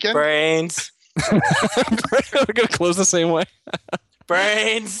a good weekend. Brains. We're gonna close the same way.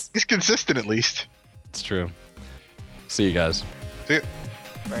 Brains. He's consistent at least. It's true. See you guys. See ya.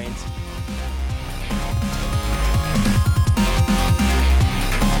 Brains.